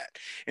know that.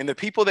 And the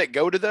people that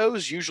go to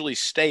those usually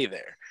stay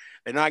there.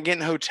 They're not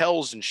getting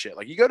hotels and shit.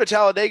 You go to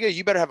Talladega,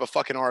 you better have a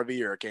fucking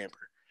RV or a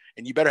camper.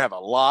 And you better have a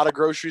lot of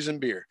groceries and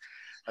beer.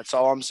 That's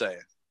all I'm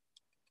saying.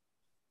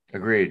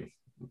 Agreed.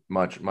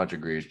 Much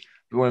agreed.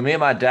 When me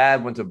and my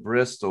dad went to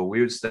Bristol,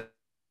 we would stay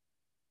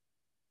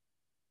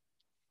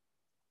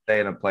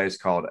in a place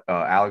called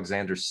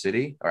Alexander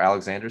City. I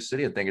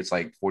think it's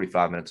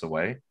 45 minutes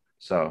away.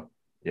 So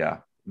yeah,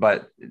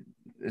 but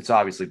it's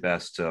obviously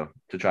best to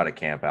try to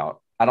camp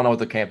out. I don't know what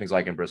the camping's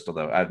like in Bristol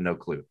though. I have no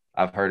clue.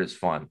 I've heard it's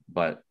fun,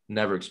 but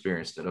never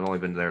experienced it. I've only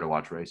been there to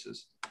watch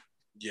races.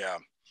 Yeah.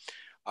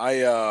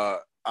 I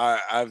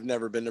I've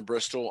never been to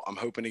Bristol. I'm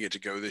hoping to get to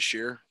go this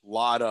year.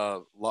 Lot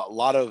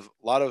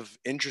of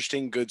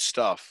interesting, good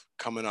stuff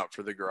coming up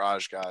for the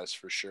garage guys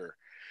for sure.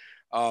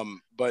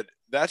 But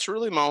that's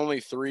really my only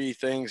three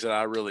things that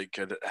I really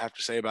could have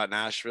to say about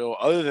Nashville.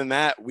 Other than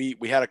that, we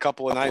had a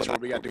couple of nights where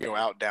we got to go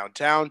out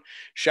downtown.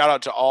 Shout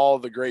out to all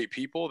the great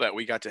people that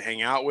we got to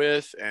hang out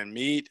with and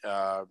meet.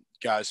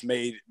 Guys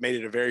made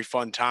it a very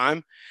fun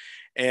time.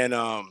 And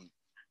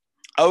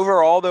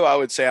overall, though, I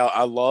would say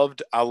I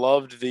loved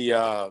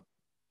the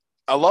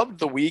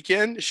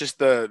weekend. It's just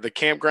the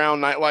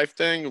campground nightlife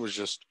thing. It was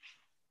just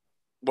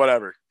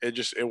whatever.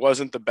 It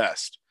wasn't the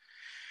best.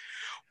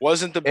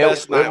 Wasn't the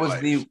best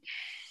nightlife.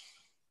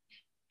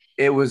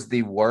 It was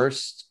the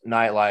worst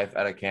nightlife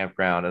at a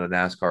campground at a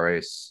NASCAR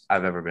race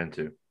I've ever been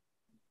to,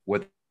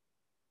 without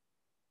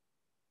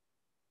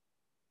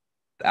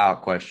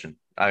question.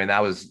 I mean,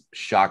 that was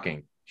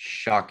shocking.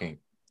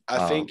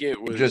 I think it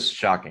was just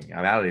shocking. I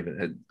mean, I don't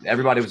even.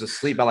 Everybody was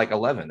asleep by like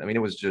 11. I mean,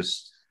 it was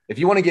just. If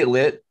you want to get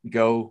lit,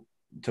 go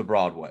to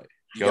Broadway.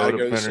 Go to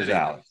Printer's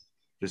Alley.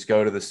 Just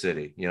go to the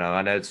city. You know,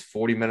 I know it's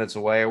 40 minutes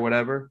away or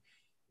whatever,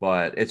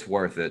 but it's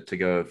worth it to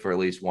go for at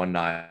least one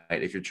night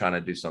if you're trying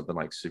to do something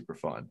like super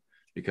fun.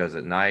 Because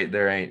at night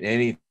there ain't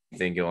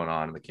anything going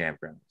on in the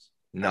campgrounds.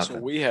 Nothing. That's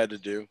what we had to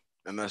do,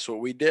 and that's what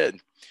we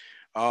did.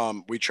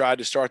 We tried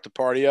to start the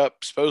party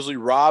up. Supposedly,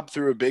 Rob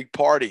threw a big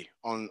party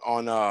on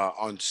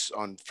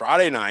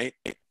Friday night.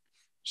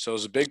 So it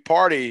was a big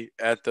party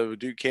at the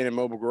Duke Cannon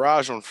Mobile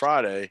Garage on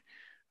Friday.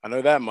 I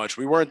know that much.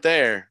 We weren't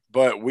there,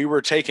 but we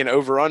were taking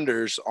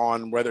over-unders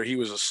on whether he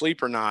was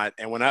asleep or not.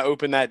 And when I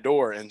opened that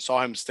door and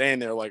saw him standing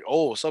there like,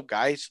 oh, what's up,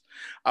 guys?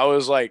 I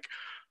was like,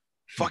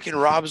 fucking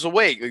Rob's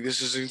awake. Like,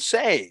 this is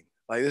insane.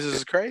 Like, this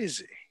is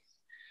crazy.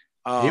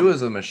 He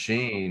was a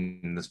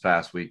machine this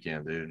past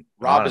weekend, dude.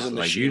 Rob is a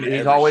machine.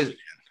 He's always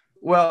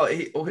 – well,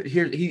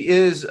 he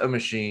is a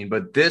machine,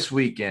 but this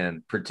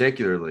weekend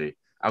particularly,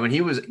 I mean,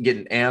 he was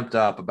getting amped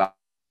up about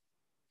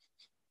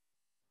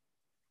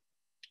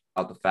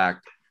the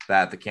fact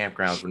that the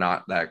campgrounds were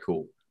not that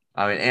cool.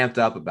 I mean, amped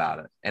up about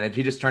it. And if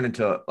he just turned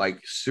into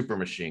like super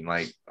machine,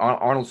 like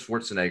Arnold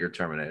Schwarzenegger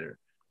Terminator.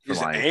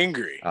 He's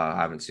angry. I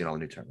haven't seen all the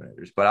new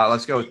Terminators, but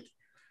let's go.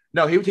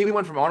 No, he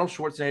went from Arnold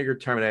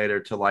Schwarzenegger Terminator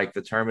to like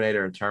the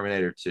Terminator and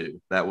Terminator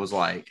 2. That was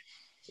like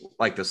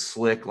the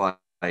slick, the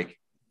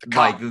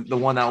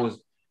one that was,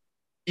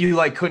 you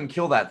like couldn't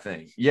kill that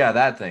thing. Yeah,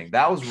 that thing.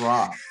 That was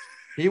Rob.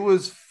 He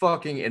was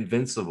fucking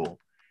invincible.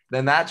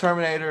 Then that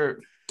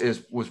Terminator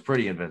was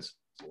pretty invincible.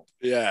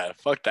 Yeah,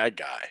 fuck that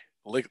guy.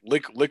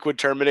 Liquid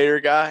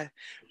Terminator guy.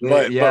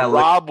 But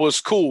Rob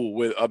was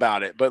cool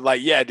about it. But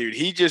like, yeah, dude,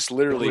 he just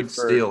literally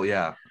steel.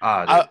 Yeah.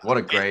 What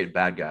a great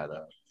bad guy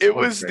though. It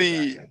was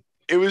the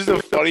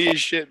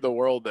funniest shit in the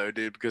world though,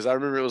 dude, because I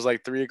remember it was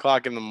like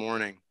 3:00 in the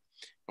morning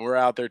and we're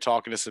out there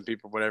talking to some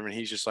people, whatever. And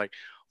he's just like,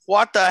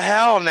 what the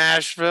hell,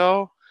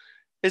 Nashville?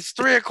 It's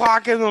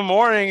 3:00 in the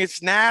morning.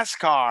 It's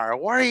NASCAR.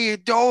 What are you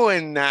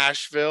doing,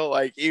 Nashville?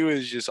 Like, he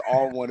was just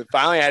all one.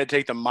 Finally, I had to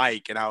take the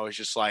mic, and I was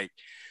just like,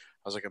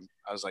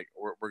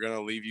 we're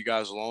gonna leave you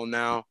guys alone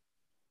now.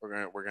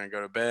 We're gonna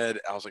go to bed.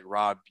 I was like,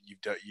 Rob,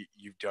 you've done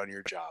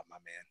your job, my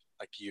man.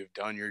 Like, you've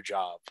done your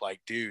job.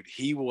 Like, dude,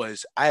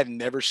 I have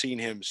never seen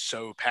him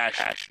so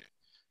passionate.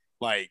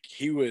 Like,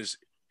 he was.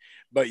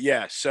 But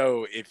yeah,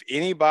 so if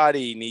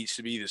anybody needs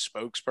to be the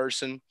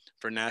spokesperson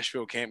for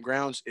Nashville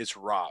campgrounds, it's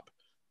Rob.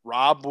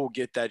 Rob will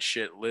get that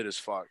shit lit as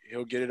fuck.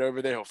 He'll get it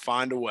over there. He'll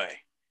find a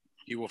way.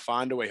 He will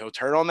find a way. He'll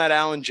turn on that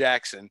Alan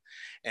Jackson,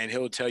 and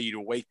he'll tell you to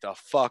wake the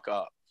fuck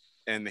up.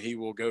 And he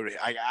will go to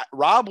 –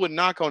 Rob would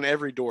knock on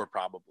every door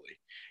probably.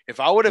 If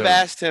I would have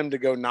asked him to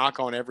go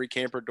knock on every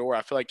camper door,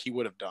 I feel like he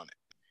would have done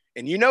it.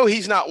 And you know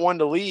he's not one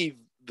to leave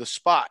the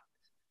spot.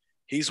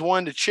 He's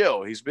one to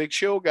chill. He's a big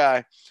chill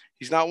guy.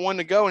 He's not one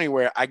to go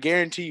anywhere. I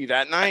guarantee you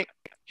that night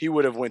he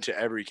would have went to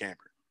every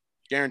camper.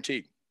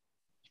 Guaranteed.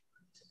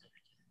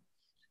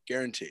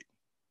 Guaranteed.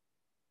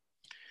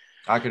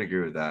 I could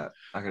agree with that.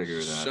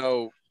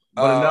 So,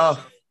 but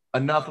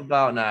enough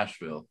about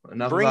Nashville.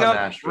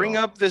 Bring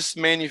up this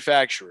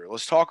manufacturer.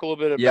 Let's talk a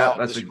little bit about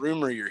this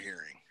rumor you're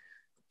hearing.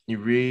 You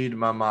read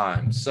my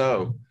mind.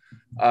 So,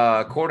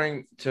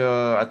 according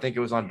to, I think it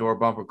was on Door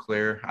Bumper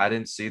Clear. I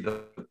didn't see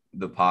the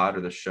pod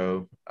or the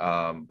show,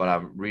 but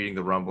I'm reading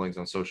the rumblings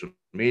on social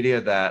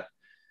media that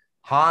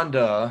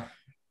Honda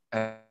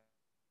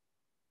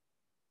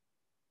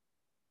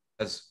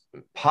has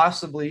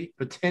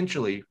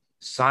potentially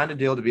signed a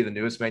deal to be the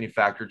newest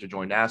manufacturer to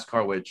join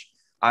NASCAR, which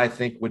I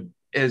think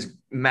is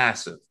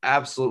massive,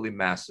 absolutely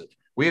massive.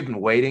 We have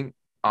been waiting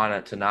on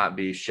it to not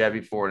be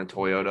Chevy, Ford, and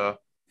Toyota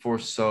for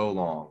so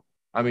long.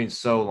 I mean,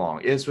 so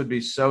long. This would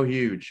be so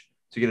huge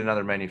to get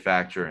another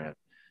manufacturer in.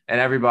 And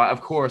everybody,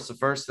 of course, the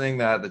first thing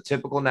that the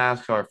typical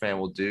NASCAR fan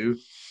will do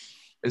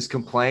is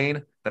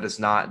complain that it's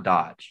not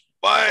Dodge.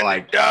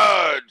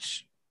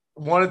 Dodge.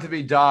 Want it to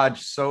be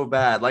Dodge so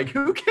bad. Like,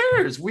 who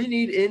cares? We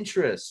need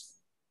interest.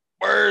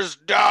 Where's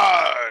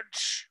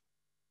Dodge?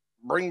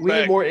 We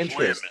need more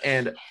interest.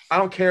 And I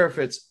don't care if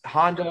it's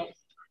Honda.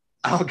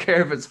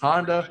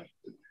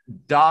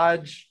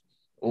 Dodge,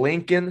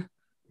 Lincoln,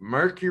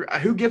 Mercury.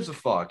 Who gives a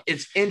fuck?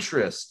 It's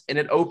interest, and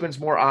it opens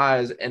more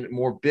eyes and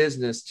more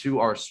business to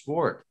our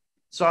sport.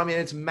 So I mean,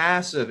 it's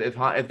massive if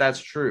that's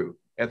true.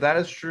 If that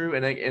is true,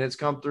 and it's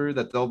come through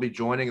that they'll be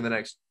joining in the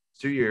next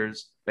 2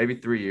 years, maybe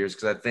 3 years,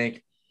 because I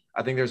think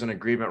there's an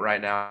agreement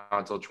right now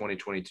until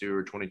 2022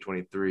 or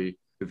 2023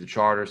 with the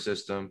charter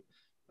system.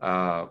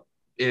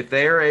 If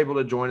they are able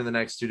to join in the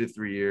next 2 to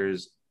 3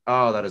 years,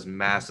 oh, that is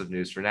massive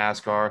news for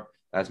NASCAR.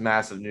 That's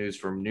massive news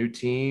for new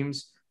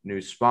teams,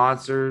 new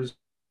sponsors,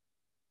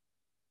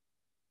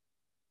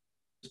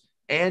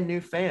 and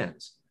new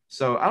fans.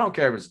 So I don't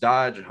care if it's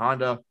Dodge or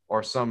Honda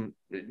or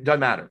it doesn't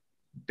matter.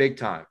 Big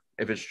time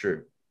if it's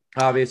true.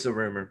 Obviously, it's a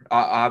rumor.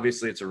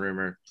 Obviously, it's a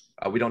rumor.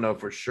 We don't know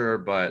for sure,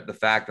 but the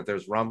fact that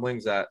there's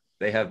rumblings that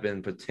they have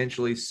been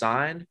potentially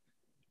signed,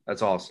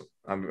 that's awesome.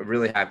 I'm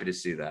really happy to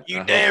see that.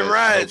 You damn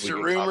right, it's a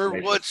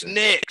rumor. What's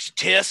next?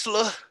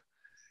 Tesla?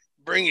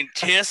 Bringing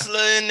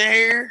Tesla in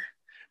there?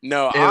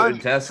 No,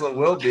 Tesla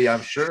will be,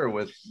 I'm sure,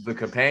 with the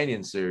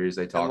companion series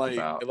they talked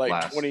about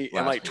last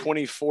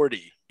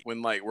 2040,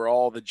 when like we're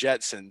all the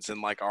Jetsons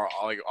and like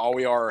all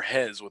we are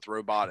heads with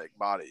robotic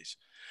bodies.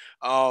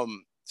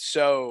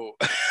 So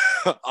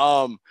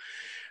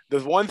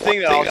the one thing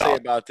that I'll say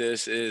about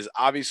this is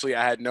obviously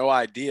I had no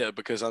idea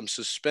because I'm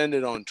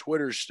suspended on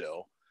Twitter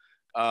still.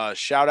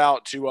 Shout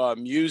out to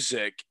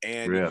music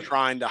and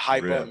trying to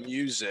hype up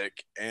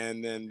music,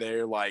 and then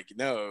they're like,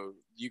 no,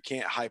 you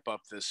can't hype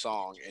up this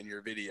song in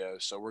your video,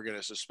 so we're going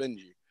to suspend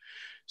you.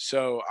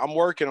 So I'm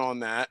working on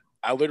that.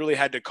 I literally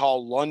had to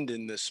call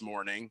London this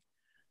morning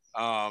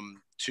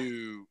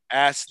to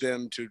ask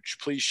them to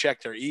please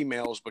check their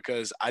emails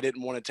because I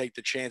didn't want to take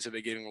the chance of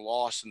it getting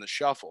lost in the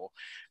shuffle.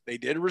 They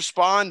did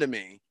respond to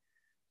me.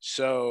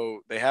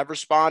 So they have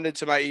responded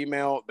to my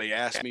email. They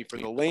asked me for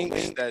the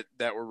links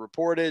that were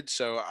reported.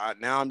 So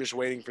now I'm just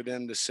waiting for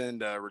them to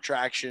send a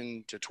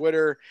retraction to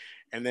Twitter,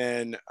 and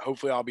then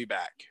hopefully I'll be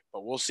back.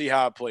 But we'll see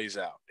how it plays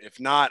out. If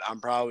not, I'm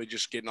probably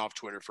just getting off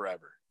Twitter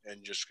forever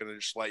and just going to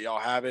just let y'all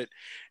have it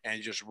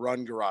and just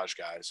run Garage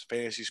Guys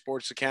fantasy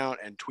sports account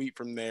and tweet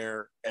from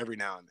there every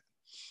now and then.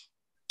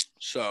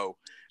 So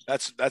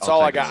that's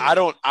all I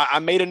got. I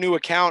made a new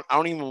account. I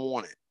don't even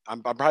want it.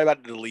 I'm probably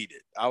about to delete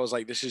it. I was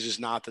like, this is just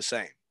not the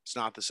same. It's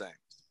not the same.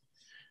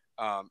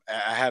 I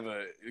have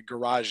a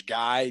Garage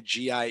Guy,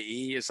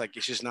 GIE. It's like,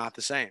 it's just not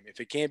the same. If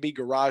it can't be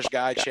Garage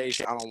Guy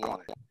Chase, I don't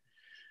want it.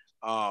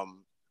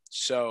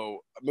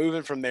 So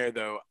moving from there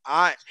though,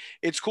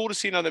 it's cool to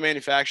see another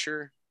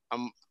manufacturer.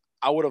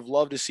 I would have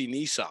loved to see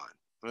Nissan.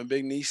 I'm a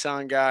big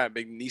Nissan guy, a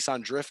big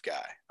Nissan drift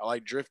guy. I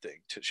like drifting.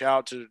 Shout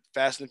out to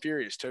Fast and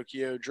Furious,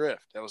 Tokyo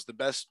Drift. That was the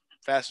best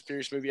Fast and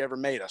Furious movie ever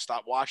made. I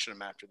stopped watching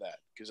them after that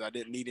because I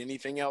didn't need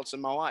anything else in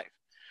my life.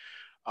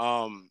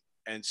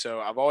 And so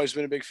I've always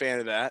been a big fan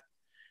of that.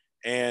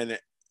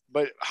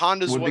 But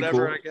Honda's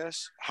whatever, cool. I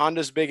guess.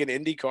 Honda's big in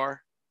IndyCar.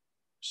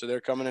 So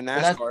they're coming to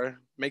NASCAR.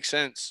 Makes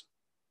sense.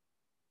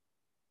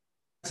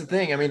 That's the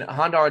thing. I mean,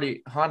 Honda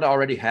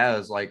already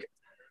has like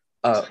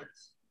a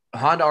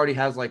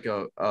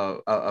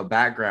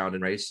background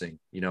in racing.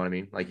 You know what I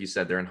mean? Like you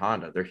said, they're in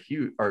Honda. They're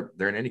huge, or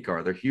they're in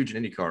IndyCar. They're huge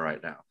in IndyCar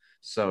right now.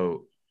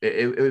 So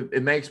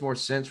it makes more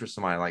sense for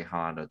somebody like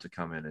Honda to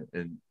come in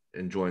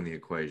and join the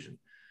equation.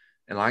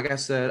 And like I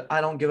said, I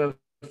don't give a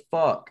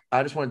fuck.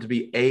 I just want it to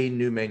be a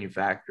new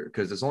manufacturer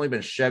because it's only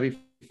been Chevy,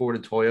 Ford,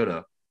 and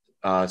Toyota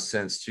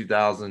since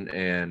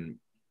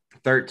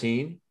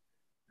 2013.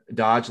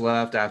 Dodge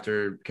left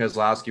after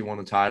Keselowski won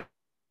the title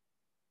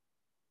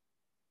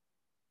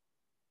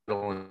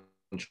in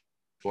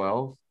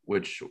 2012,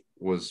 which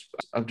was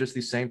of just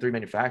these same three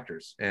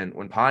manufacturers. And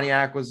when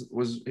Pontiac was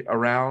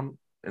around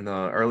in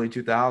the early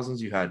 2000s,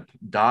 you had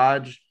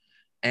Dodge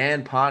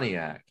and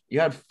Pontiac. You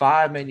had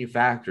five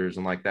manufacturers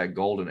in like that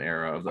golden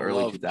era of the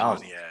early 2000s.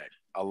 Pontiac.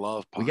 I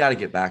love Pontiac. We got to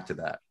get back to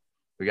that.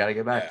 To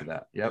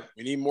that. Yep.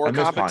 We need more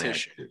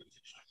competition.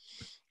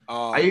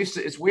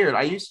 It's weird.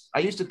 I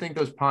used to think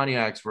those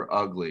Pontiacs were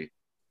ugly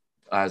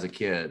as a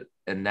kid.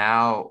 And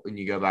now when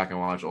you go back and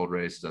watch old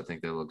races, I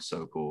think they look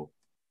so cool.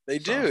 They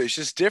do. It's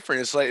just different.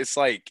 It's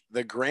like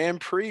the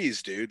Grand Prix,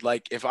 dude.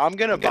 Like if I'm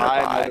going to buy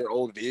another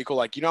old vehicle,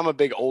 like, I'm a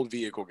big old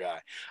vehicle guy.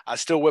 I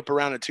still whip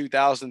around a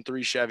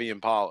 2003 Chevy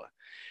Impala.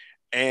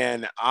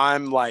 And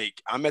I'm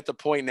at the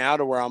point now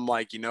to where I'm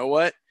like, you know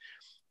what?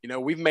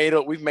 We've made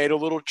a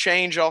little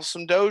change off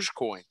some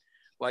Dogecoin.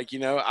 Like,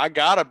 I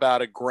got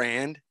about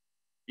 $1,000.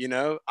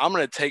 I'm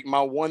going to take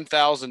my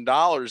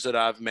 $1,000 that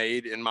I've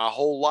made in my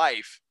whole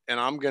life, and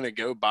I'm going to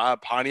go buy a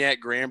Pontiac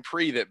Grand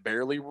Prix that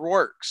barely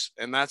works.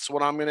 And that's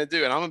what I'm going to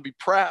do. And I'm going to be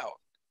proud.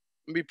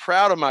 I'm going to be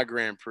proud of my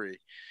Grand Prix.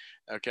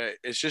 Okay.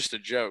 It's just a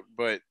joke,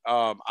 but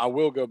I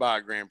will go buy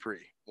a Grand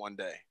Prix one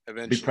day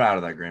eventually. Be proud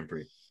of that Grand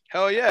Prix.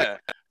 Hell yeah.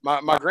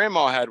 My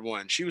grandma had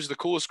one. She was the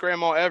coolest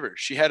grandma ever.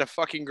 She had a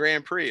fucking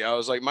Grand Prix. I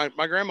was like, my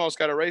grandma's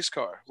got a race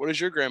car. What does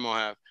your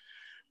grandma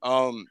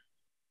have?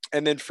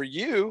 And then for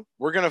you,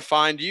 we're going to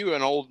find you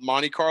an old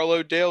Monte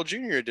Carlo Dale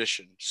Jr.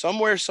 edition.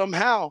 Somewhere,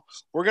 somehow,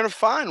 we're going to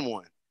find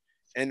one.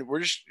 And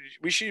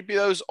we should be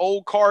those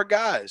old car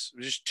guys.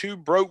 We're just two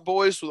broke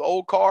boys with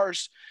old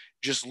cars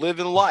just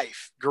living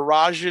life,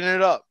 garaging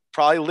it up,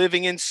 probably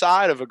living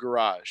inside of a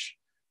garage.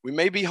 We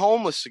may be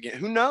homeless again.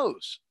 Who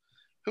knows?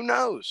 Who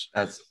knows?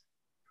 That's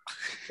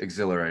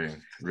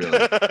exhilarating, really.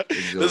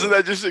 Doesn't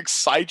that just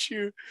excite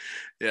you?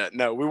 Yeah,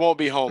 no, we won't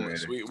be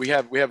homeless. We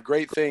have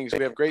great things.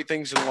 We have great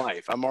things in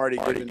life. I'm already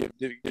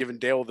giving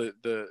Dale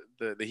the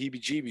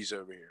heebie-jeebies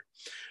over here.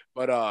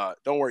 But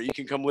don't worry, you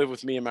can come live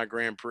with me in my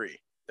Grand Prix.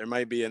 There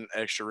might be an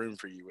extra room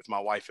for you with my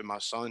wife and my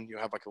son.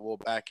 You'll have like a little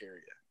back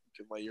area.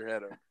 You can lay your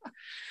head over.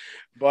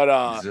 But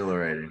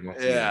exhilarating.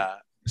 yeah.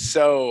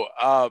 So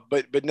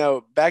but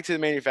no, back to the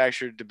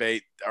manufacturer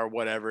debate or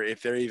whatever,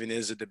 if there even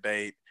is a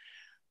debate.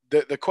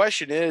 The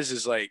question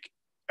is like,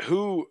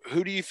 who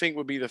do you think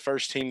would be the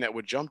first team that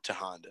would jump to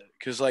Honda?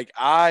 Because like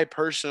I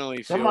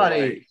personally feel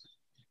like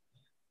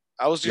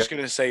I was just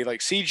gonna say like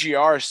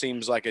CGR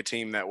seems like a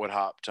team that would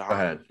hop to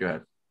Honda. Go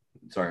ahead.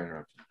 Sorry to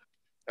interrupt.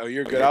 Oh,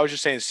 you're good. I was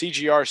just saying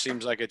CGR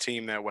seems like a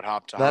team that would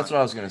hop to Honda. That's what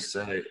I was gonna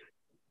say.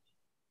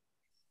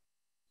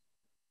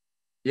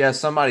 Yeah,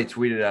 somebody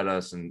tweeted at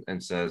us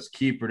and says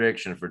key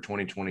prediction for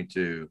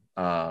 2022.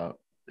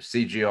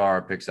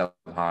 CGR picks up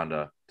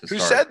Honda to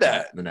start. Who said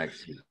that? The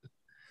next season.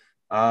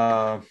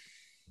 Let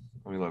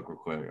me look real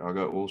quick.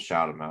 We'll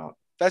shout them out.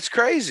 That's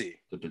crazy.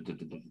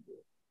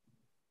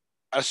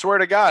 I swear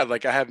to God,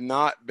 like I have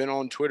not been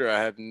on Twitter.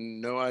 I have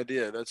no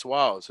idea. That's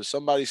wild. So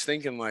somebody's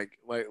thinking like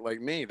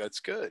me.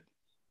 That's good.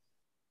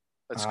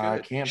 That's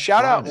good.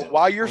 Shout out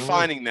while you're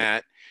finding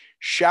that.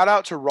 Shout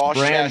out to Ross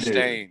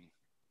Chastain.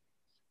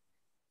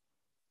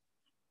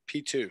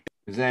 P2.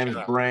 His name is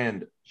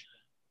Brand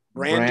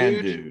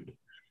Dude.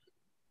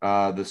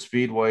 The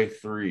Speedway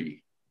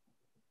 3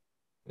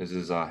 is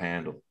his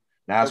handle.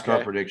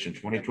 NASCAR prediction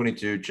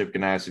 2022. Chip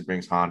Ganassi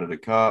brings Honda to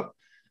Cup.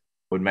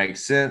 Would make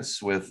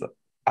sense with.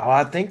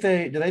 I think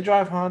do they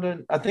drive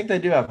Honda? I think they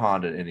do have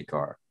Honda in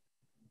IndyCar.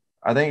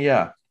 I think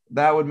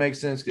that would make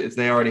sense if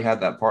they already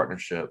had that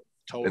partnership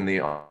on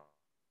the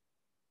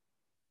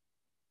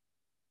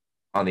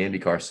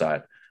IndyCar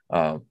side.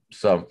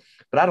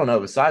 But I don't know.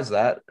 Besides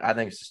that, I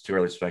think it's just too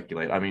early to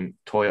speculate. I mean,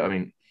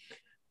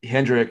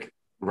 Hendrick,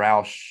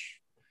 Roush.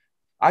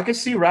 I could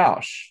see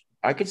Roush.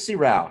 I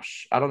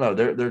don't know.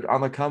 They're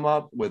on the come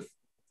up with,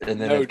 and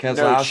then if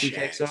Keselowski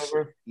takes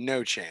over,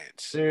 no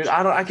chance, dude.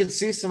 I can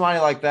see somebody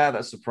like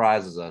that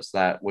surprises us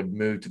that would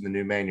move to the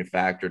new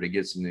manufacturer to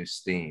get some new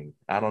steam.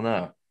 I don't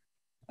know.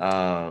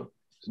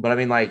 But I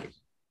mean, like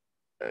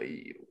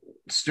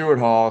Stuart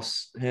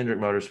Haas, Hendrick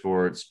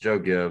Motorsports, Joe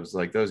Gibbs,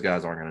 like those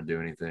guys aren't going to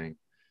do anything.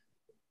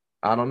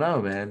 I don't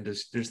know, man.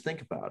 Just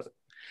think about it.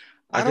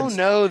 I don't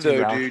know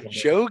though, dude.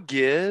 Joe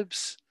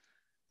Gibbs,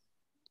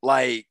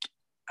 like,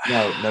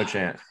 no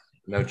chance.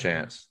 No.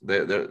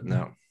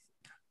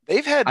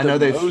 They've had the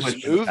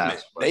most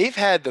movement. They've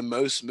had the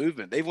most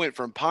movement. They went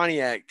from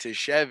Pontiac to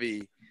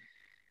Chevy,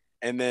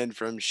 and then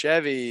from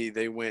Chevy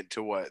they went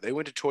to what? They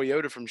went to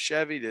Toyota from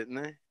Chevy, didn't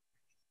they?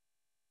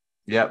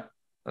 Yep,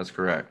 that's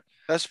correct.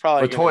 That's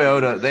probably. But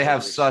Toyota, they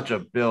have such a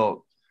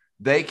built.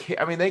 They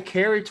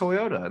carry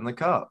Toyota in the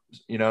Cup.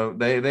 You know,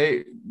 they're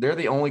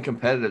the only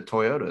competitive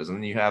Toyotas, and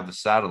then you have the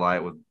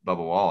satellite with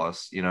Bubba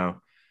Wallace. You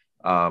know,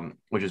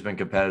 which has been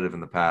competitive in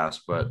the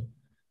past, but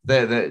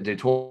the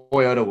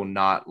Toyota will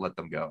not let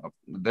them go.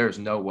 There's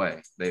no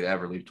way they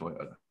ever leave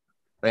Toyota.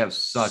 They have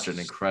such an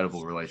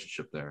incredible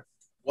relationship there.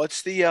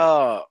 What's the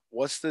deal?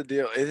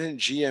 Isn't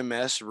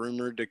GMS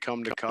rumored to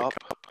come to Cup?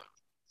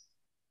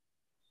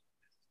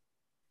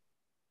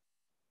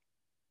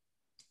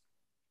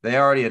 They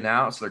already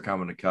announced they're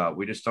coming to Cup.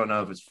 We just don't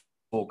know if it's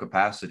full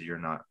capacity or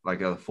not,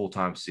 like a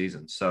full-time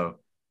season. So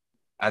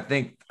I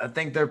think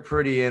they're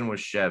pretty in with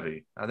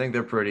Chevy.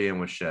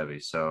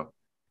 So,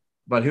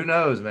 but who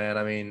knows, man?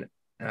 I mean,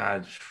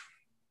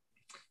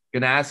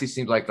 Ganassi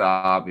seems like the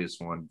obvious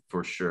one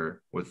for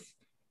sure with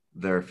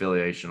their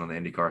affiliation on the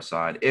IndyCar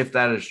side. If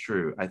that is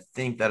true, I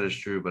think that is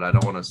true, but I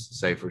don't want to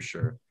say for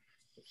sure.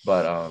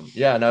 But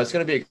it's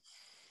going to be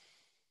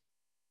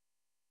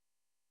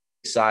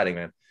exciting,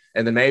 man.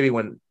 And then maybe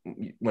when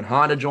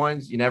Honda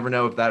joins, you never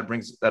know if that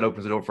opens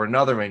the door for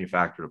another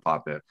manufacturer to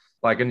pop in,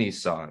 like a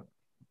Nissan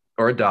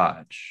or a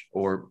Dodge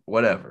or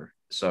whatever.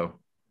 So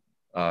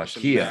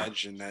Kia.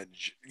 Imagine that.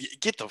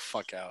 Get the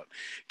fuck out.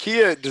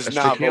 Kia does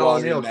not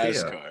belong in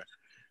NASCAR. Kia.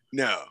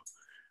 No.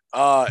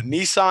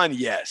 Nissan,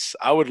 yes.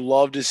 I would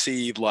love to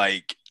see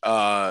like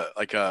a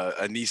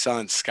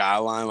Nissan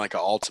Skyline, like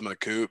an Altima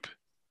Coupe,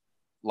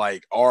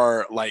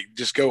 or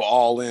just go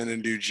all in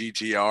and do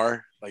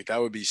GTR. Like that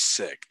would be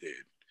sick, dude.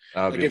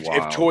 Like if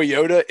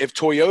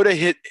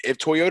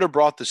Toyota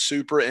brought the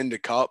Supra into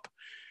Cup,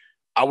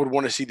 I would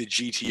want to see the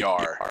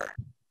GTR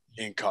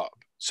in Cup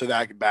so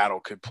that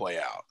battle could play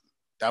out.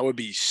 I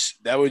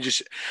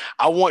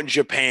want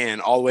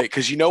Japan all the way,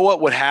 because you know what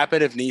would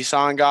happen if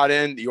Nissan got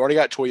in? You already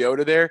got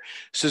Toyota there.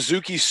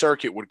 Suzuki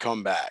Circuit would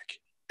come back,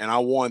 and I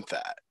want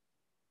that.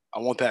 I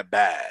want that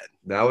bad.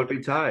 That would be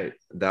tight.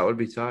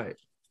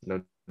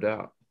 No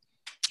doubt.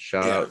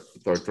 Shout out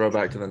or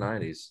throwback to the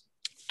 90s.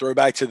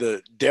 Throwback to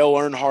the Dale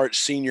Earnhardt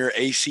Sr.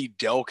 AC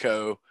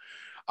Delco.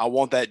 I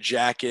want that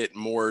jacket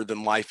more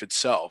than life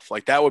itself.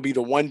 Like that would be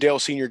the one Dale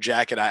Senior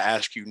jacket I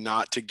ask you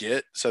not to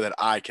get so that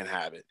I can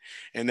have it.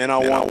 And then I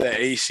want the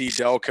AC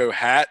Delco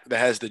hat that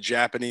has the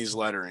Japanese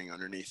lettering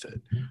underneath it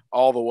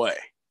all the way.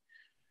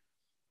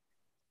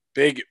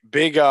 Big,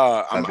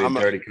 I'm a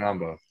dirty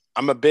combo.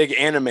 I'm a big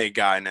anime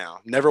guy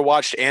now. Never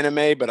watched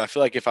anime, but I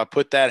feel like if I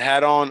put that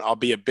hat on, I'll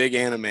be a big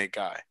anime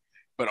guy.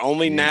 But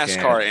only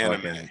NASCAR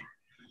anime.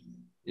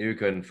 You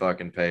couldn't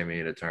fucking pay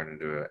me to turn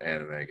into an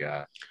anime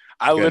guy.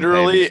 I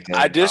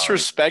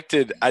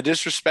disrespected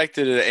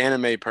an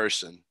anime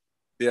person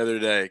the other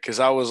day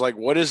because I was like,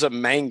 what is a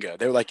manga?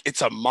 They were like,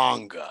 it's a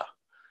manga.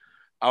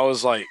 I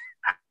was like,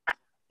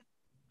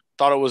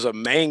 thought it was a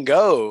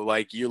mango.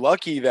 Like, you're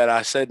lucky that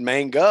I said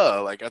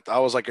manga. Like, I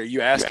was like, are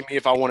you asking me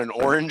if I want an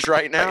orange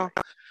right now?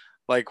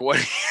 Like, what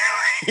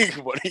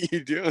are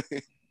you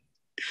doing?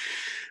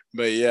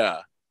 But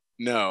yeah,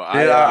 no.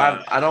 Dude,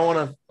 I don't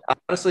want to, I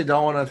honestly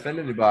don't want to offend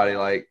anybody.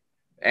 Like,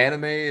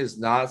 anime is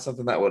not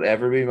something that would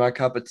ever be my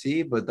cup of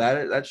tea, but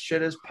that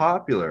shit is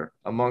popular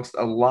amongst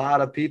a lot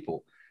of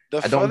people.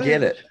 I don't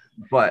get it.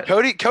 But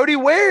Cody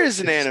Ware is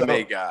an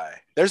anime guy.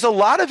 There's a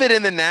lot of it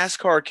in the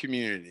NASCAR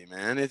community,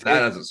 man. That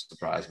doesn't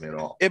surprise me at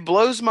all. It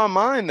blows my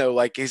mind though.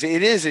 Like it's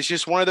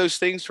just one of those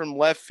things from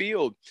left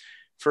field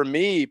for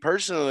me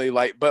personally.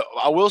 Like, but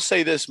I will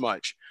say this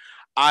much.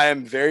 I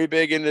am very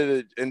big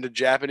into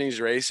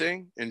Japanese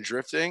racing and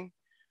drifting.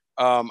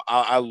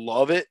 I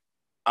love it.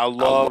 I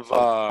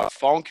love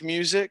funk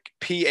music,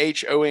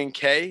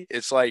 PHONK.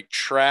 It's like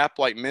trap,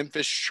 like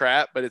Memphis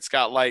trap, but it's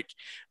got like,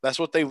 that's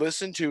what they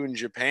listen to in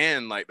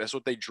Japan. Like that's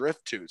what they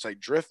drift to. It's like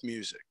drift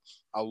music.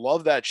 I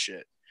love that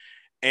shit.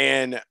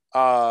 And,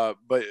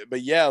 but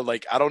yeah,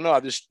 like, I don't know.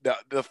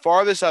 The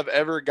farthest I've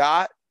ever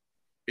got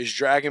is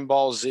Dragon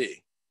Ball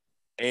Z.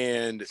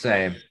 And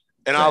same.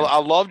 I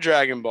love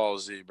Dragon Ball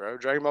Z, bro.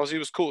 Dragon Ball Z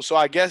was cool. So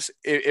I guess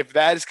if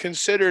that is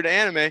considered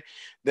anime,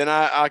 then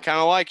I kind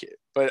of like it.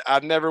 But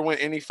I've never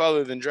went any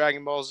further than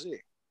Dragon Ball Z.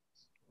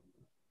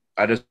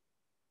 I just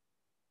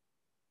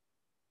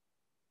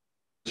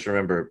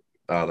remember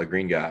the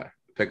green guy,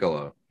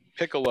 Piccolo.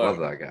 Love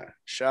that guy.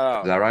 Shout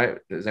out. Is that right?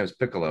 His name was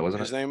Piccolo, wasn't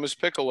it? His name was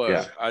Piccolo.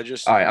 Yeah. All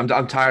right.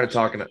 I'm tired of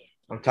talking.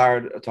 I'm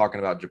tired of talking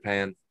about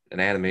Japan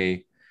and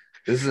anime.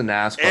 This is a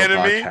NASCAR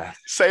podcast.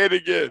 Say it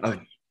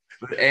again.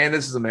 And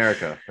this is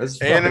America. This is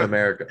fucking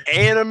America.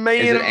 Anime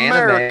in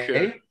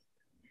America.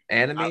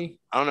 Anime?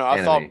 I don't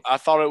know. I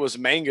thought it was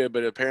manga,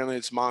 but apparently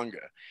it's manga.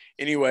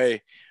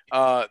 Anyway,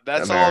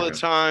 that's America. All the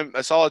time.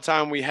 That's all the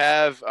time we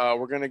have.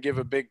 We're gonna give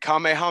a big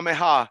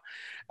kamehameha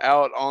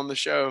out on the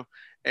show.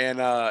 And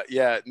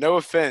yeah, no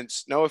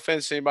offense to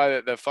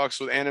anybody that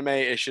fucks with anime.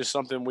 It's just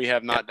something we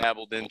have not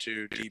dabbled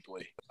into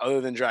deeply,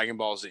 other than Dragon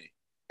Ball Z.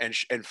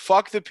 And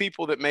fuck the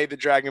people that made the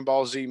Dragon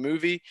Ball Z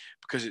movie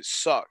because it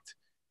sucked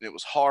and it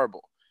was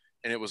horrible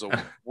and it was a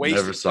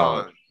waste of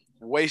time.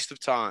 Waste of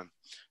time.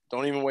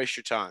 Don't even waste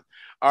your time.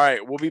 All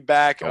right, we'll be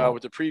back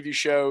with the preview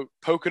show.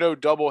 Pocono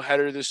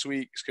doubleheader this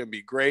week. It's going to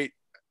be great.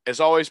 As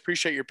always,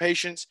 appreciate your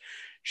patience.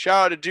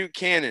 Shout out to Duke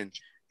Cannon,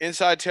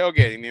 Inside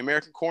Tailgating, the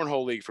American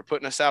Cornhole League, for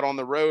putting us out on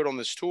the road on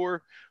this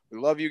tour. We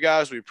love you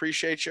guys. We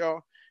appreciate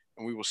y'all.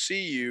 And we will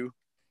see you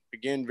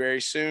again very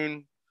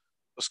soon.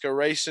 Let's go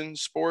racing,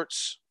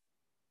 sports,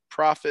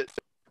 profit,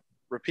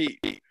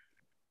 repeat.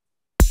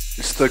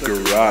 It's the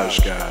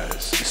garage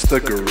guys. It's the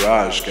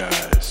garage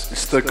guys.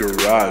 It's the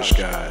garage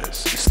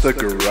guys. It's the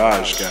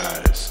garage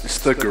guys. It's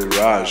the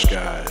garage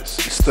guys.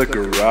 It's the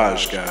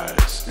garage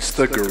guys. It's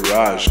the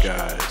garage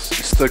guys.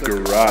 It's the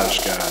garage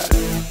guys.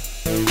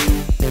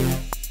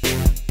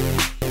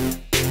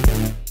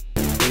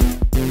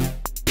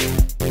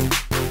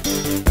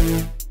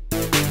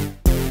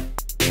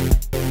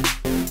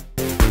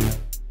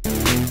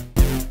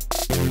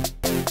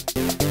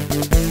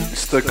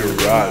 It's the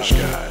garage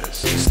guys.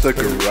 It's the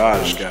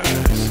garage guys.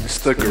 It's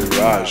the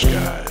garage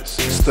guys.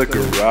 It's the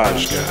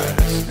garage guys.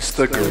 It's the garage guys. It's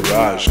the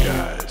garage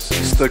guys.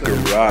 It's the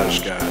garage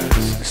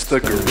guys. It's the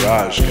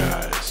garage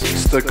guys.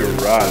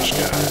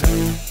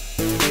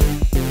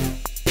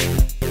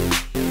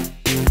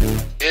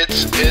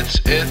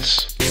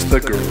 It's the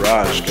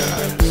garage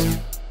guys.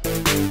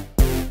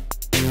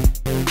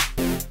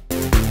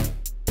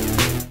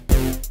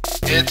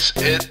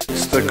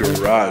 It's the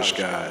garage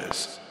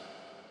guys.